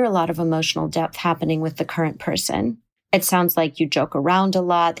really hear a lot of emotional depth happening with the current person. It sounds like you joke around a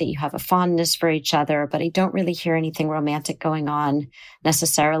lot, that you have a fondness for each other, but I don't really hear anything romantic going on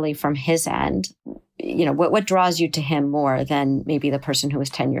necessarily from his end. What draws you to him more than maybe the person who was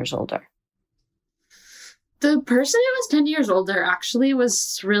 10 years older? The person who was 10 years older actually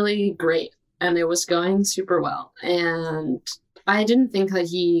was really great, and it was going super well. And I didn't think that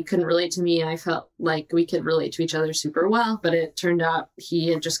he couldn't relate to me. I felt like we could relate to each other super well, but it turned out he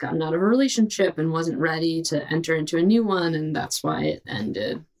had just gotten out of a relationship and wasn't ready to enter into a new one, and that's why it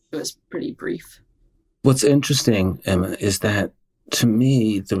ended. It was pretty brief. What's interesting, Emma, is that to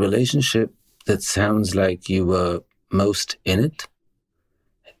me, the relationship that sounds like you were most in it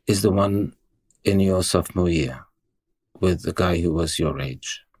is the one in your sophomore year with the guy who was your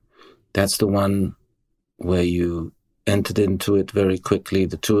age. That's the one where you entered into it very quickly.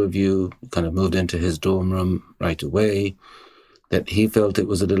 The two of you kind of moved into his dorm room right away, that he felt it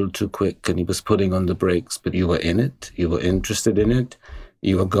was a little too quick and he was putting on the brakes, but you were in it, you were interested in it,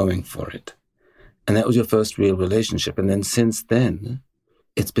 you were going for it. And that was your first real relationship. And then since then,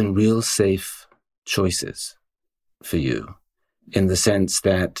 it's been real safe choices for you in the sense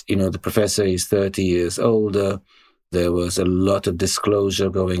that, you know, the professor is 30 years older. There was a lot of disclosure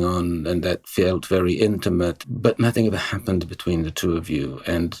going on and that felt very intimate, but nothing ever happened between the two of you.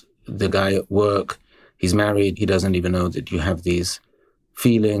 And the guy at work, he's married. He doesn't even know that you have these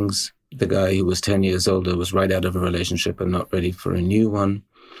feelings. The guy who was 10 years older was right out of a relationship and not ready for a new one.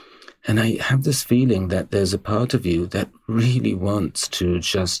 And I have this feeling that there's a part of you that really wants to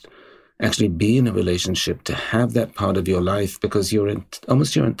just actually be in a relationship, to have that part of your life, because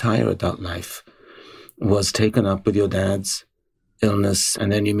almost your entire adult life was taken up with your dad's illness.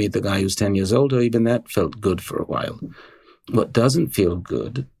 And then you meet the guy who's 10 years older. Even that felt good for a while. What doesn't feel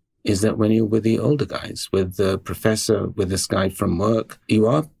good is that when you're with the older guys, with the professor, with this guy from work, you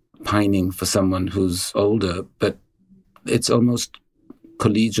are pining for someone who's older, but it's almost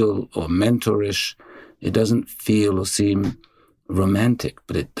collegial or mentorish. It doesn't feel or seem romantic,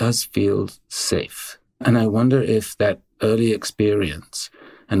 but it does feel safe. And I wonder if that early experience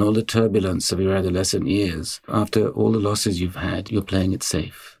and all the turbulence of your adolescent years, after all the losses you've had, you're playing it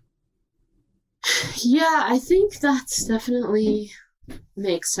safe. Yeah, I think that's definitely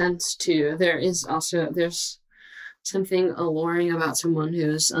makes sense too. There's something alluring about someone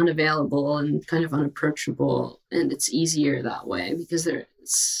who's unavailable and kind of unapproachable, and it's easier that way because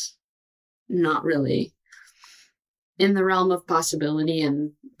it's not really in the realm of possibility,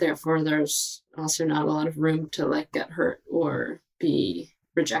 and therefore there's also not a lot of room to get hurt or be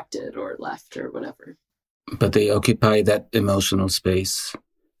rejected or left or whatever. But they occupy that emotional space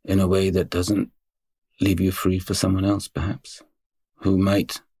in a way that doesn't leave you free for someone else, perhaps, who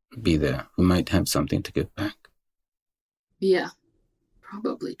might be there, who might have something to give back. Yeah,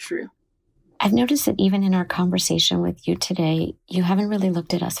 probably true. I've noticed that even in our conversation with you today, you haven't really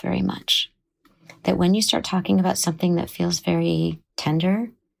looked at us very much. That when you start talking about something that feels very tender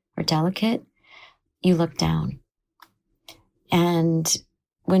or delicate, you look down. And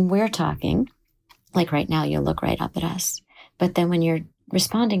when we're talking, like right now, you'll look right up at us. But then when you're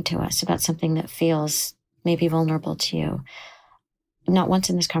responding to us about something that feels maybe vulnerable to you, not once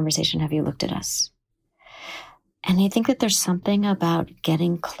in this conversation have you looked at us. And I think that there's something about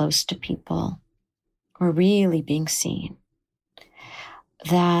getting close to people or really being seen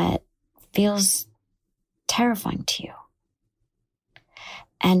that feels terrifying to you.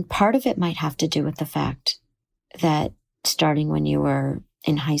 And part of it might have to do with the fact that starting when you were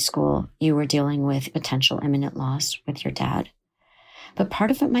in high school, you were dealing with potential imminent loss with your dad. But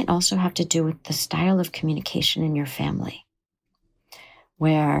part of it might also have to do with the style of communication in your family,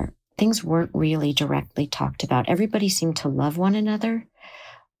 where things weren't really directly talked about. Everybody seemed to love one another,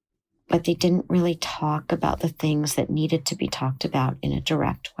 but they didn't really talk about the things that needed to be talked about in a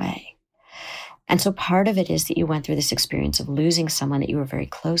direct way. And so part of it is that you went through this experience of losing someone that you were very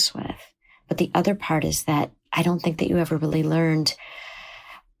close with. But the other part is that I don't think that you ever really learned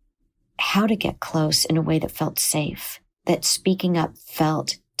how to get close in a way that felt safe, that speaking up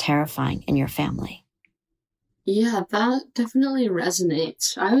felt terrifying in your family. Yeah, that definitely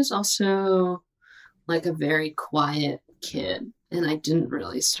resonates. I was also a very quiet kid, and I didn't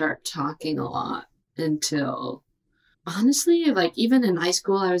really start talking a lot until, honestly, even in high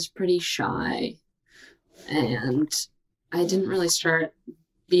school, I was pretty shy, and I didn't really start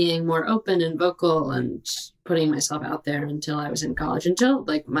being more open and vocal and putting myself out there until I was in college, until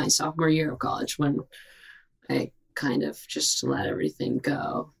my sophomore year of college, when I kind of just let everything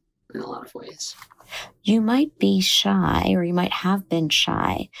go in a lot of ways. You might be shy, or you might have been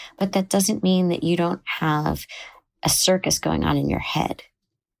shy, but that doesn't mean that you don't have a circus going on in your head.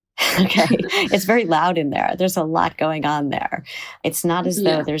 Okay. It's very loud in there. There's a lot going on there. It's not as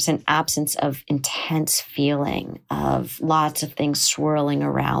though there's an absence of intense feeling of lots of things swirling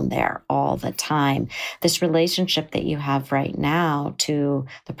around there all the time. This relationship that you have right now to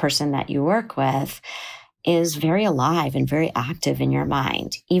the person that you work with is very alive and very active in your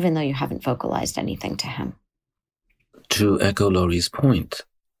mind, even though you haven't vocalized anything to him. To echo Laurie's point,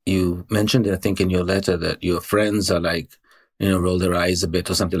 you mentioned, I think, in your letter that your friends are like, roll their eyes a bit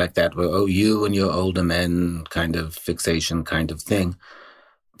or something like that. Well, you and your older men kind of fixation kind of thing.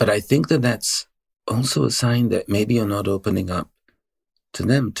 But I think that that's also a sign that maybe you're not opening up to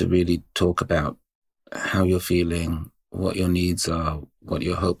them to really talk about how you're feeling, what your needs are, what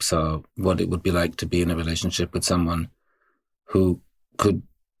your hopes are, what it would be like to be in a relationship with someone who could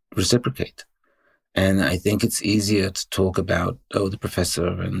reciprocate. And I think it's easier to talk about, the professor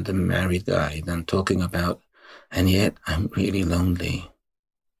and the married guy than talking about, and yet I'm really lonely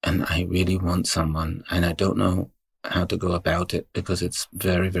and I really want someone and I don't know how to go about it because it's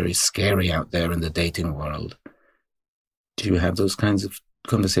very, very scary out there in the dating world. Do you have those kinds of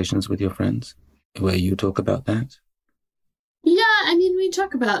conversations with your friends where you talk about that? Yeah, we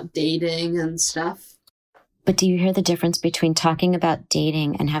talk about dating and stuff. But do you hear the difference between talking about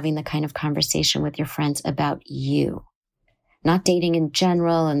dating and having the kind of conversation with your friends about you? Not dating in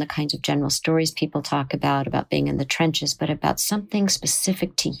general and the kinds of general stories people talk about being in the trenches, but about something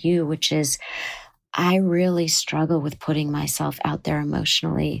specific to you, which is, I really struggle with putting myself out there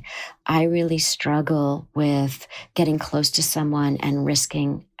emotionally. I really struggle with getting close to someone and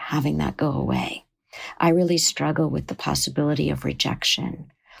risking having that go away. I really struggle with the possibility of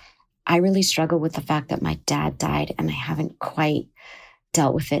rejection. I really struggle with the fact that my dad died and I haven't quite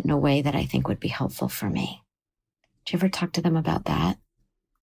dealt with it in a way that I think would be helpful for me. Do you ever talk to them about that?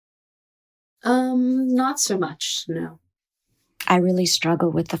 Not so much, no. I really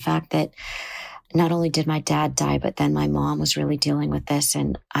struggle with the fact that not only did my dad die, but then my mom was really dealing with this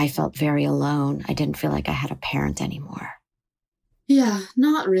and I felt very alone. I didn't feel like I had a parent anymore. Yeah,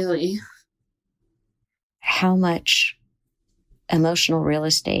 not really. How much emotional real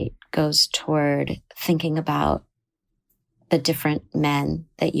estate goes toward thinking about the different men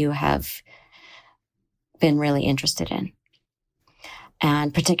that you have been really interested in.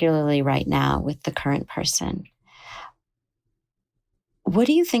 And particularly right now with the current person. What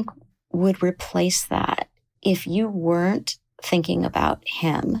do you think would replace that if you weren't thinking about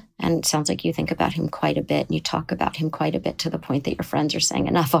him? And it sounds like you think about him quite a bit and you talk about him quite a bit to the point that your friends are saying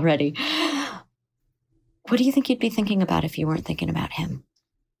enough already. What do you think you'd be thinking about if you weren't thinking about him?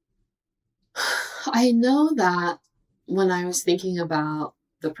 I know that when I was thinking about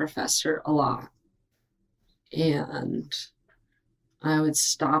the professor a lot, and I would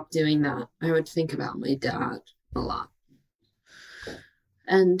stop doing that, I would think about my dad a lot.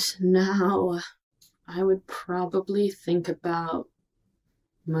 And now I would probably think about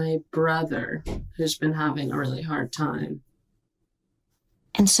my brother, who's been having a really hard time.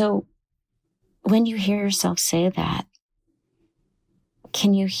 And so when you hear yourself say that,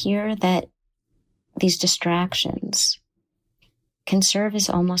 can you hear that these distractions can serve as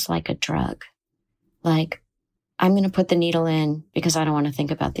almost like a drug? Like, I'm going to put the needle in because I don't want to think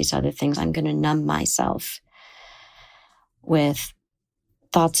about these other things. I'm going to numb myself with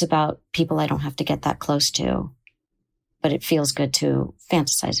thoughts about people I don't have to get that close to, but it feels good to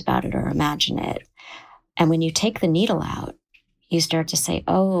fantasize about it or imagine it. And when you take the needle out, you start to say,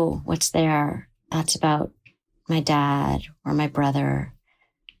 oh, what's there? That's about my dad or my brother.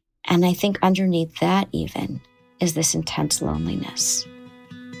 And I think underneath that even is this intense loneliness.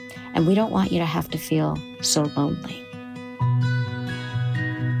 And we don't want you to have to feel so lonely.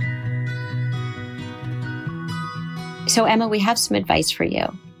 So Emma, we have some advice for you.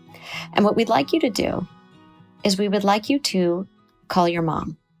 And what we'd like you to do is we would like you to call your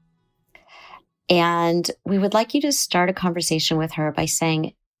mom. And we would like you to start a conversation with her by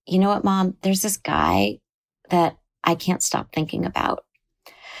saying, you know what, Mom, there's this guy that I can't stop thinking about.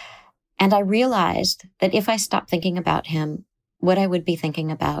 And I realized that if I stopped thinking about him, what I would be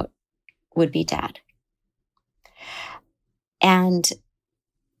thinking about would be Dad. And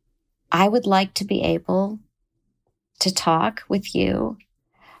I would like to be able to talk with you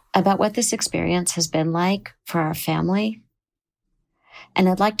about what this experience has been like for our family. And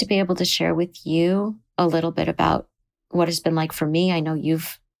I'd like to be able to share with you a little bit about what it's been like for me. I know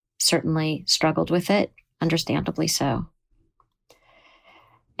you've certainly struggled with it, understandably so.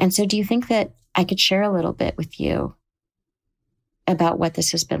 And so do you think that I could share a little bit with you about what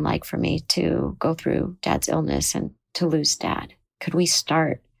this has been like for me to go through Dad's illness and to lose Dad? Could we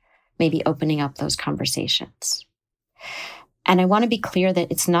start maybe opening up those conversations? And I want to be clear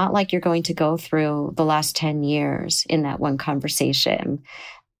that it's not like you're going to go through the last 10 years in that one conversation.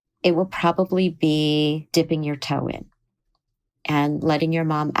 It will probably be dipping your toe in and letting your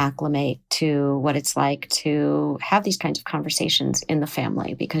mom acclimate to what it's like to have these kinds of conversations in the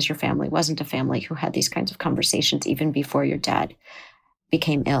family, because your family wasn't a family who had these kinds of conversations even before your dad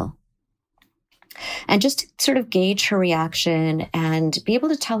became ill. And just sort of gauge her reaction and be able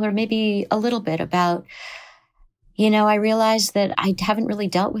to tell her maybe a little bit about, I realized that I haven't really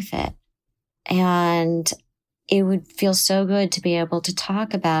dealt with it. And it would feel so good to be able to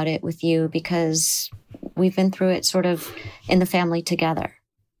talk about it with you because we've been through it sort of in the family together.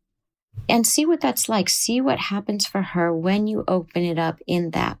 And see what that's like. See what happens for her when you open it up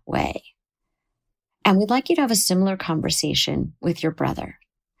in that way. And we'd like you to have a similar conversation with your brother.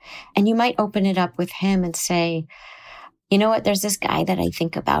 And you might open it up with him and say, you know what, there's this guy that I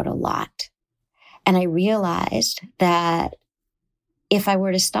think about a lot. And I realized that if I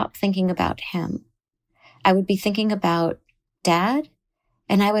were to stop thinking about him, I would be thinking about Dad,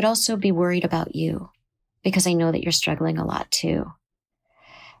 and I would also be worried about you because I know that you're struggling a lot too.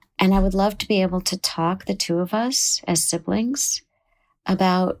 And I would love to be able to talk, the two of us as siblings,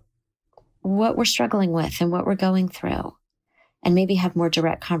 about what we're struggling with and what we're going through, and maybe have more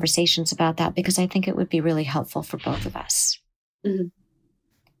direct conversations about that because I think it would be really helpful for both of us. Mm-hmm.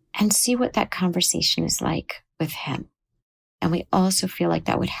 And see what that conversation is like with him. And we also feel like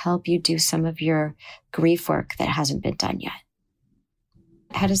that would help you do some of your grief work that hasn't been done yet.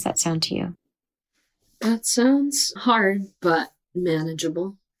 How does that sound to you? That sounds hard, but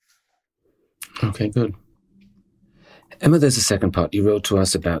manageable. Okay, good. Emma, there's a second part. You wrote to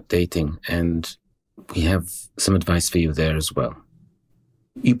us about dating, and we have some advice for you there as well.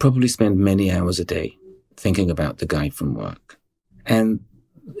 You probably spend many hours a day thinking about the guy from work. And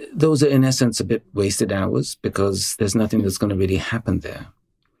those are, in essence, a bit wasted hours because there's nothing that's going to really happen there.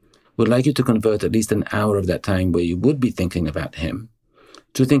 We'd like you to convert at least an hour of that time where you would be thinking about him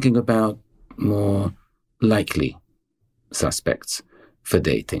to thinking about more likely suspects for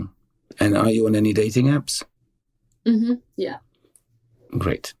dating. And are you on any dating apps? Mm-hmm. Yeah.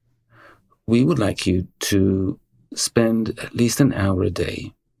 Great. We would like you to spend at least an hour a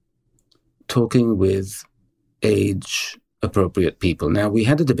day talking with age-appropriate people. Now, we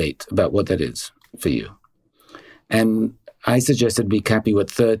had a debate about what that is for you. And I suggested we cap you at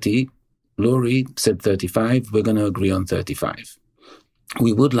 30. Laurie said 35. We're going to agree on 35.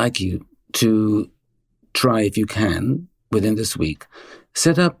 We would like you to try, if you can, within this week,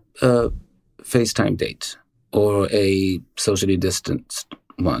 set up a FaceTime date or a socially distanced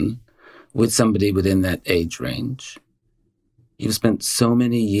one with somebody within that age range. You've spent so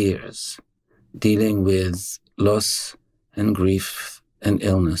many years dealing with loss and grief and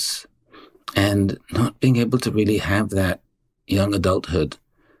illness and not being able to really have that young adulthood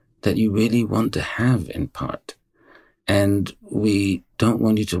that you really want to have in part. And we don't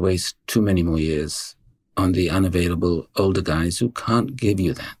want you to waste too many more years on the unavailable older guys who can't give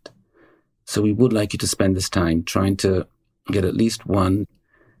you that. So we would like you to spend this time trying to get at least one,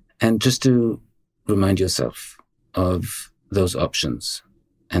 and just to remind yourself of those options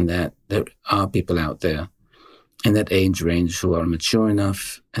and that there are people out there in that age range who are mature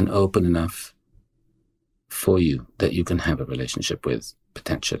enough and open enough for you that you can have a relationship with,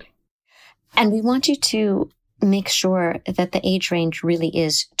 potentially. And we want you to make sure that the age range really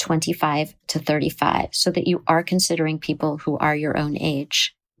is 25 to 35 so that you are considering people who are your own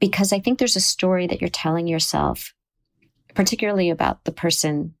age. Because I think there's a story that you're telling yourself, particularly about the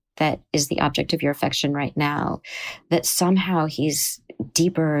person that is the object of your affection right now, that somehow he's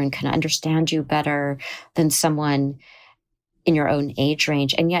deeper and can understand you better than someone in your own age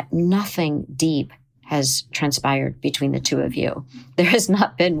range. And yet nothing deep has transpired between the two of you. There has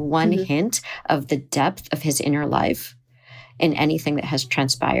not been one hint of the depth of his inner life in anything that has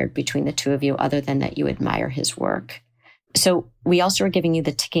transpired between the two of you other than that you admire his work. So we also are giving you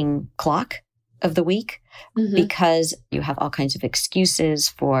the ticking clock of the week because you have all kinds of excuses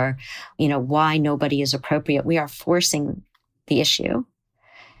for, why nobody is appropriate. We are forcing the issue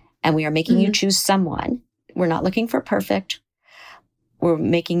and we are making you choose someone. We're not looking for perfect. We're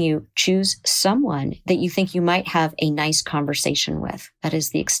making you choose someone that you think you might have a nice conversation with. That is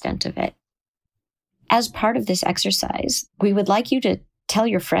the extent of it. As part of this exercise, we would like you to tell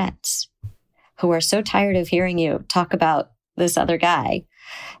your friends who are so tired of hearing you talk about this other guy,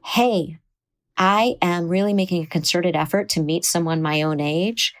 hey, I am really making a concerted effort to meet someone my own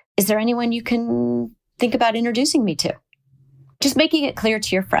age. Is there anyone you can think about introducing me to? Just making it clear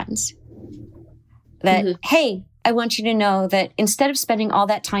to your friends that, hey, I want you to know that instead of spending all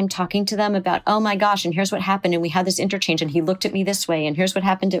that time talking to them about, oh my gosh, and here's what happened, and we had this interchange, and he looked at me this way, and here's what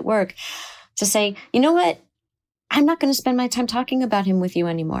happened at work, to say, you know what? I'm not going to spend my time talking about him with you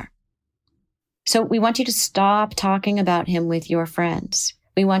anymore. So we want you to stop talking about him with your friends.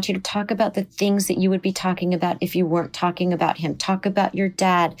 We want you to talk about the things that you would be talking about if you weren't talking about him. Talk about your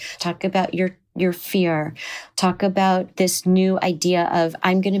dad. Talk about your your fear. Talk about this new idea of,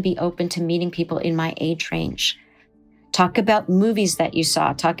 I'm going to be open to meeting people in my age range. Talk about movies that you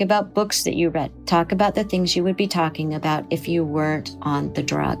saw. Talk about books that you read. Talk about the things you would be talking about if you weren't on the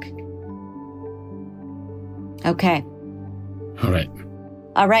drug. Okay.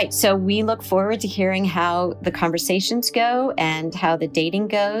 All right. So we look forward to hearing how the conversations go and how the dating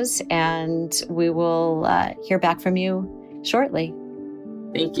goes. And we will hear back from you shortly.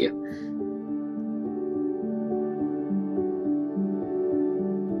 Thank you.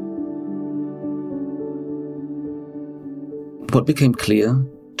 What became clear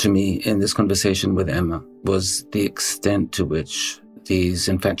to me in this conversation with Emma was the extent to which these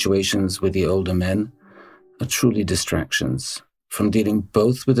infatuations with the older men are truly distractions from dealing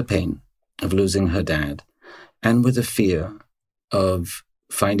both with the pain of losing her dad and with the fear of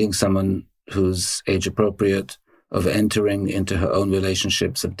finding someone who's age appropriate, of entering into her own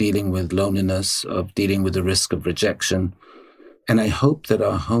relationships, of dealing with loneliness, of dealing with the risk of rejection. And I hope that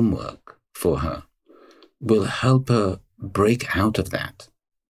our homework for her will help her break out of that.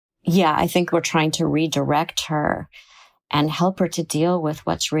 Yeah, I think we're trying to redirect her and help her to deal with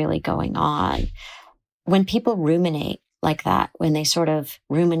what's really going on. When people ruminate like that, when they sort of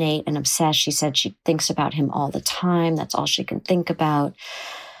ruminate and obsess, she said she thinks about him all the time. That's all she can think about.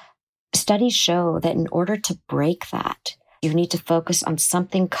 Studies show that in order to break that, you need to focus on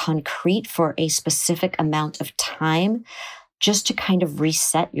something concrete for a specific amount of time just to kind of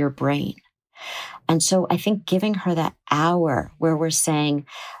reset your brain. And so I think giving her that hour where we're saying,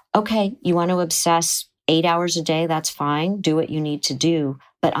 okay, you want to obsess 8 hours a day, that's fine. Do what you need to do.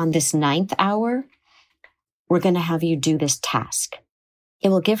 But on this 9th hour, we're going to have you do this task. It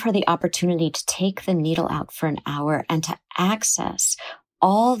will give her the opportunity to take the needle out for an hour and to access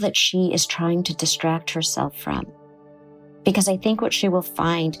all that she is trying to distract herself from. Because I think what she will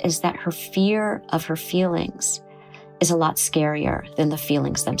find is that her fear of her feelings is a lot scarier than the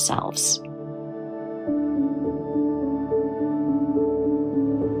feelings themselves.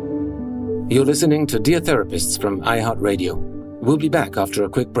 You're listening to Dear Therapists from iHeartRadio. We'll be back after a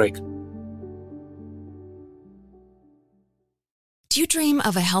quick break. Do you dream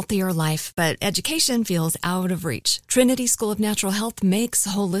of a healthier life, but education feels out of reach? Trinity School of Natural Health makes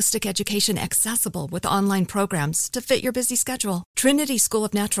holistic education accessible with online programs to fit your busy schedule. Trinity School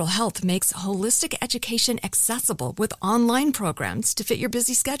of Natural Health makes holistic education accessible with online programs to fit your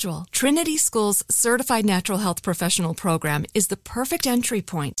busy schedule. Trinity School's Certified Natural Health Professional Program is the perfect entry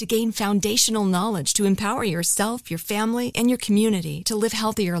point to gain foundational knowledge to empower yourself, your family, and your community to live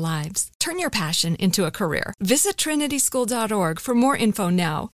healthier lives. Turn your passion into a career. Visit trinityschool.org for more info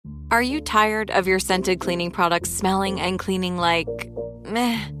now. Are you tired of your scented cleaning products smelling and cleaning like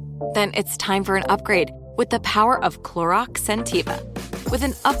meh? Then it's time for an upgrade with the power of Clorox Scentiva. With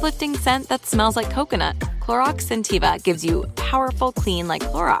an uplifting scent that smells like coconut, Clorox Scentiva gives you powerful clean like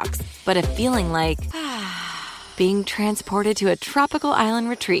Clorox, but a feeling like being transported to a tropical island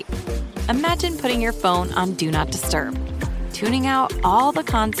retreat. Imagine putting your phone on Do Not Disturb, tuning out all the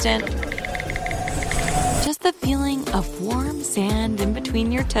constant, just the feeling of warm sand in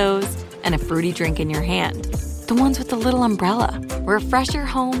between your toes and a fruity drink in your hand. The ones with the little umbrella. Refresh your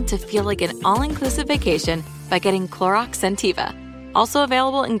home to feel like an all-inclusive vacation by getting Clorox Scentiva. Also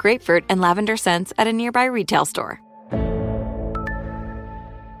available in grapefruit and lavender scents at a nearby retail store.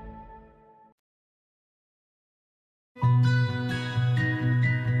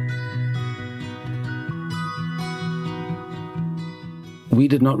 We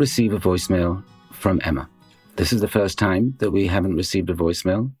did not receive a voicemail from Emma. This is the first time that we haven't received a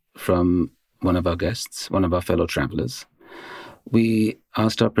voicemail from one of our guests, one of our fellow travelers. We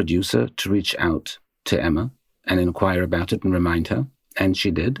asked our producer to reach out to Emma and inquire about it and remind her, and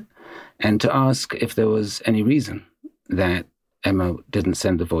she did, and to ask if there was any reason that Emma didn't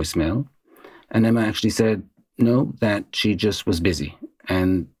send the voicemail. And Emma actually said no, that she just was busy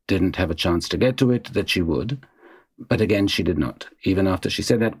and didn't have a chance to get to it, that she would. But again, she did not. Even after she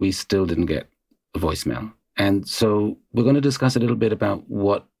said that, we still didn't get a voicemail. And so we're going to discuss a little bit about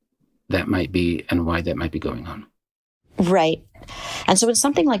what that might be and why that might be going on. Right. And so when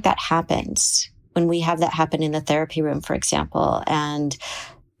something like that happens, when we have that happen in the therapy room, for example, and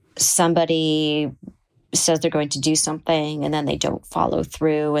somebody says they're going to do something and then they don't follow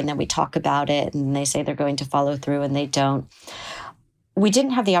through, and then we talk about it and they say they're going to follow through and they don't. We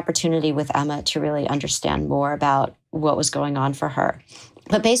didn't have the opportunity with Emma to really understand more about what was going on for her.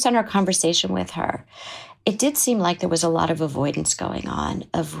 But based on our conversation with her, it did seem like there was a lot of avoidance going on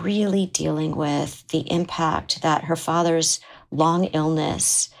of really dealing with the impact that her father's long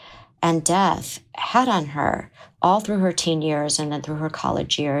illness and death had on her all through her teen years and then through her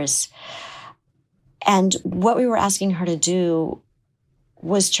college years. And what we were asking her to do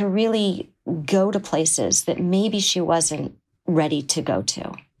was to really go to places that maybe she wasn't ready to go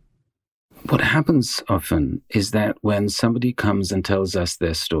to. What happens often is that when somebody comes and tells us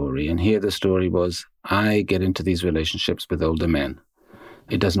their story, and here the story was, I get into these relationships with older men.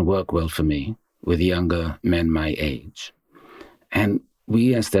 It doesn't work well for me with younger men my age. And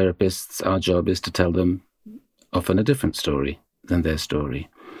we as therapists, our job is to tell them often a different story than their story.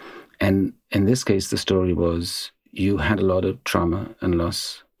 And in this case, the story was, you had a lot of trauma and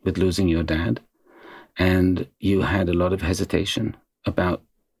loss with losing your dad, and you had a lot of hesitation about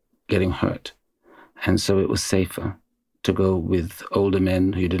getting hurt. And so it was safer to go with older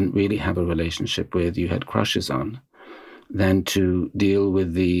men who you didn't really have a relationship with, you had crushes on, than to deal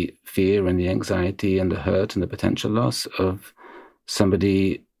with the fear and the anxiety and the hurt and the potential loss of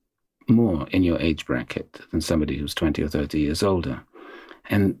somebody more in your age bracket than somebody who's 20 or 30 years older.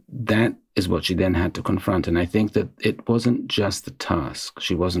 And that is what she then had to confront. And I think that it wasn't just the task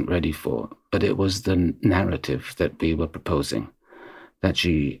she wasn't ready for, but it was the narrative that we were proposing that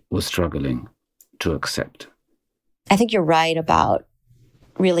she was struggling to accept. I think you're right about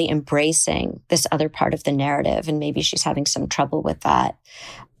really embracing this other part of the narrative, and maybe she's having some trouble with that.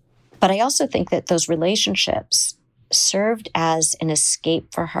 But I also think that those relationships served as an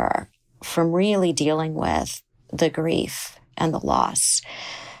escape for her from really dealing with the grief and the loss.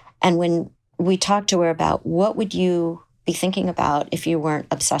 And when we talked to her about what would you be thinking about if you weren't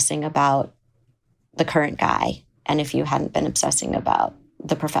obsessing about the current guy and if you hadn't been obsessing about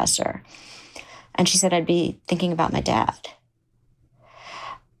the professor, and she said, I'd be thinking about my dad.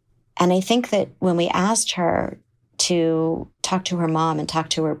 And I think that when we asked her to talk to her mom and talk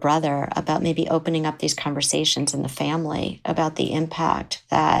to her brother about maybe opening up these conversations in the family about the impact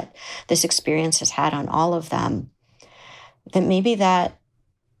that this experience has had on all of them, that maybe that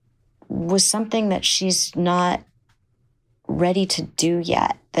was something that she's not ready to do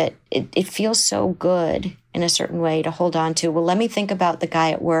yet, that it feels so good in a certain way to hold on to. Well, let me think about the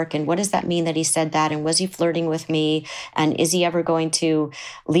guy at work, and what does that mean that he said that, and was he flirting with me, and is he ever going to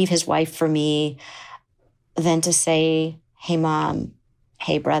leave his wife for me, than to say, hey, mom,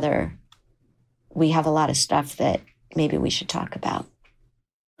 hey, brother, we have a lot of stuff that maybe we should talk about.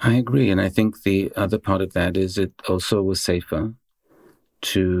 I agree. And I think the other part of that is it also was safer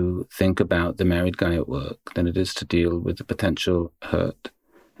to think about the married guy at work than it is to deal with the potential hurt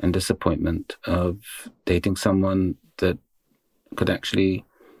and disappointment of dating someone that could actually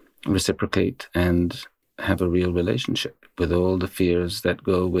reciprocate and have a real relationship, with all the fears that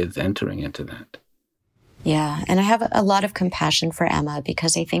go with entering into that. Yeah, and I have a lot of compassion for Emma,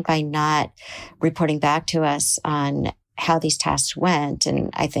 because I think by not reporting back to us on how these tasks went, and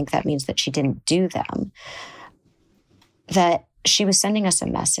I think that means that she didn't do them, that she was sending us a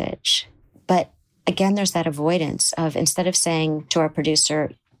message. But again, there's that avoidance of, instead of saying to our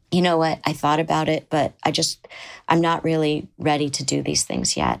producer, you know what, I thought about it, but I'm not really ready to do these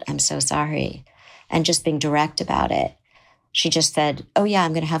things yet. I'm so sorry. And just being direct about it. She just said, oh yeah,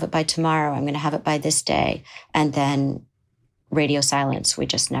 I'm going to have it by tomorrow. I'm going to have it by this day. And then radio silence, we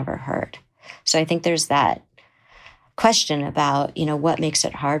just never heard. So I think there's that question about, what makes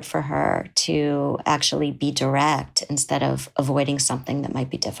it hard for her to actually be direct instead of avoiding something that might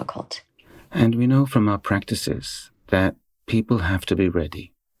be difficult. And we know from our practices that people have to be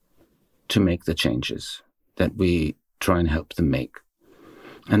ready to make the changes that we try and help them make.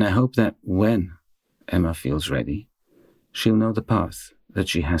 And I hope that when Emma feels ready, she'll know the path that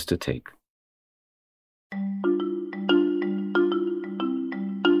she has to take.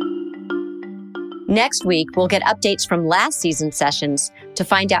 Next week, we'll get updates from last season's sessions to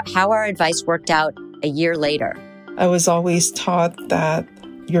find out how our advice worked out a year later. I was always taught that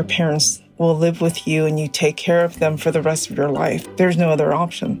your parents will live with you and you take care of them for the rest of your life. There's no other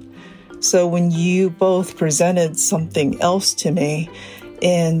option. So when you both presented something else to me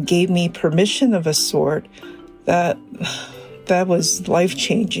and gave me permission of a sort, that was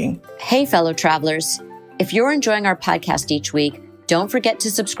life-changing. Hey, fellow travelers. If you're enjoying our podcast each week, don't forget to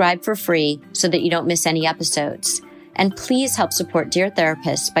subscribe for free so that you don't miss any episodes. And please help support Dear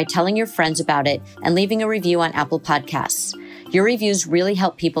Therapists by telling your friends about it and leaving a review on Apple Podcasts. Your reviews really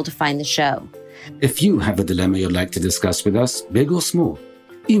help people to find the show. If you have a dilemma you'd like to discuss with us, big or small,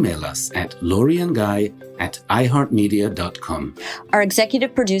 email us at laurieandguy@iheartmedia.com. Our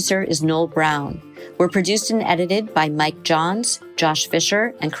executive producer is Noel Brown. We're produced and edited by Mike Johns, Josh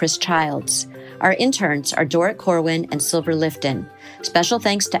Fisher, and Chris Childs. Our interns are Dorrit Corwin and Silver Lifton. Special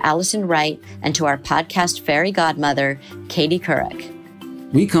thanks to Allison Wright and to our podcast fairy godmother, Katie Couric.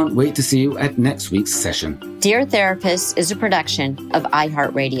 We can't wait to see you at next week's session. Dear Therapists is a production of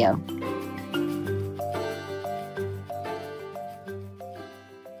iHeartRadio.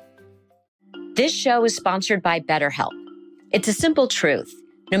 show is sponsored by BetterHelp. It's a simple truth.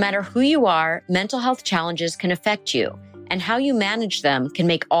 No matter who you are, mental health challenges can affect you, and how you manage them can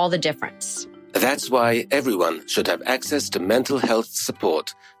make all the difference. That's why everyone should have access to mental health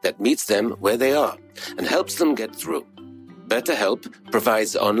support that meets them where they are and helps them get through. BetterHelp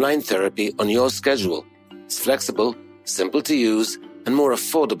provides online therapy on your schedule. It's flexible, simple to use, and more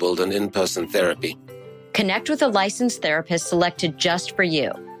affordable than in-person therapy. Connect with a licensed therapist selected just for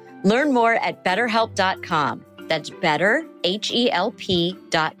you. Learn more at BetterHelp.com. That's better,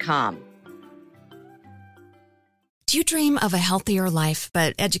 HELP.com. Do you dream of a healthier life,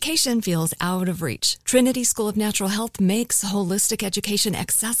 but education feels out of reach? Trinity School of Natural Health makes holistic education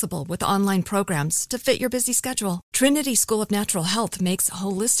accessible with online programs to fit your busy schedule. Trinity School of Natural Health makes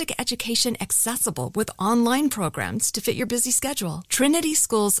holistic education accessible with online programs to fit your busy schedule. Trinity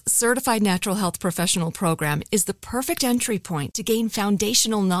School's Certified Natural Health Professional Program is the perfect entry point to gain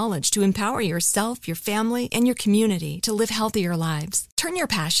foundational knowledge to empower yourself, your family, and your community to live healthier lives. Turn your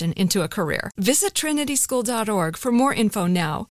passion into a career. Visit trinityschool.org for more info now.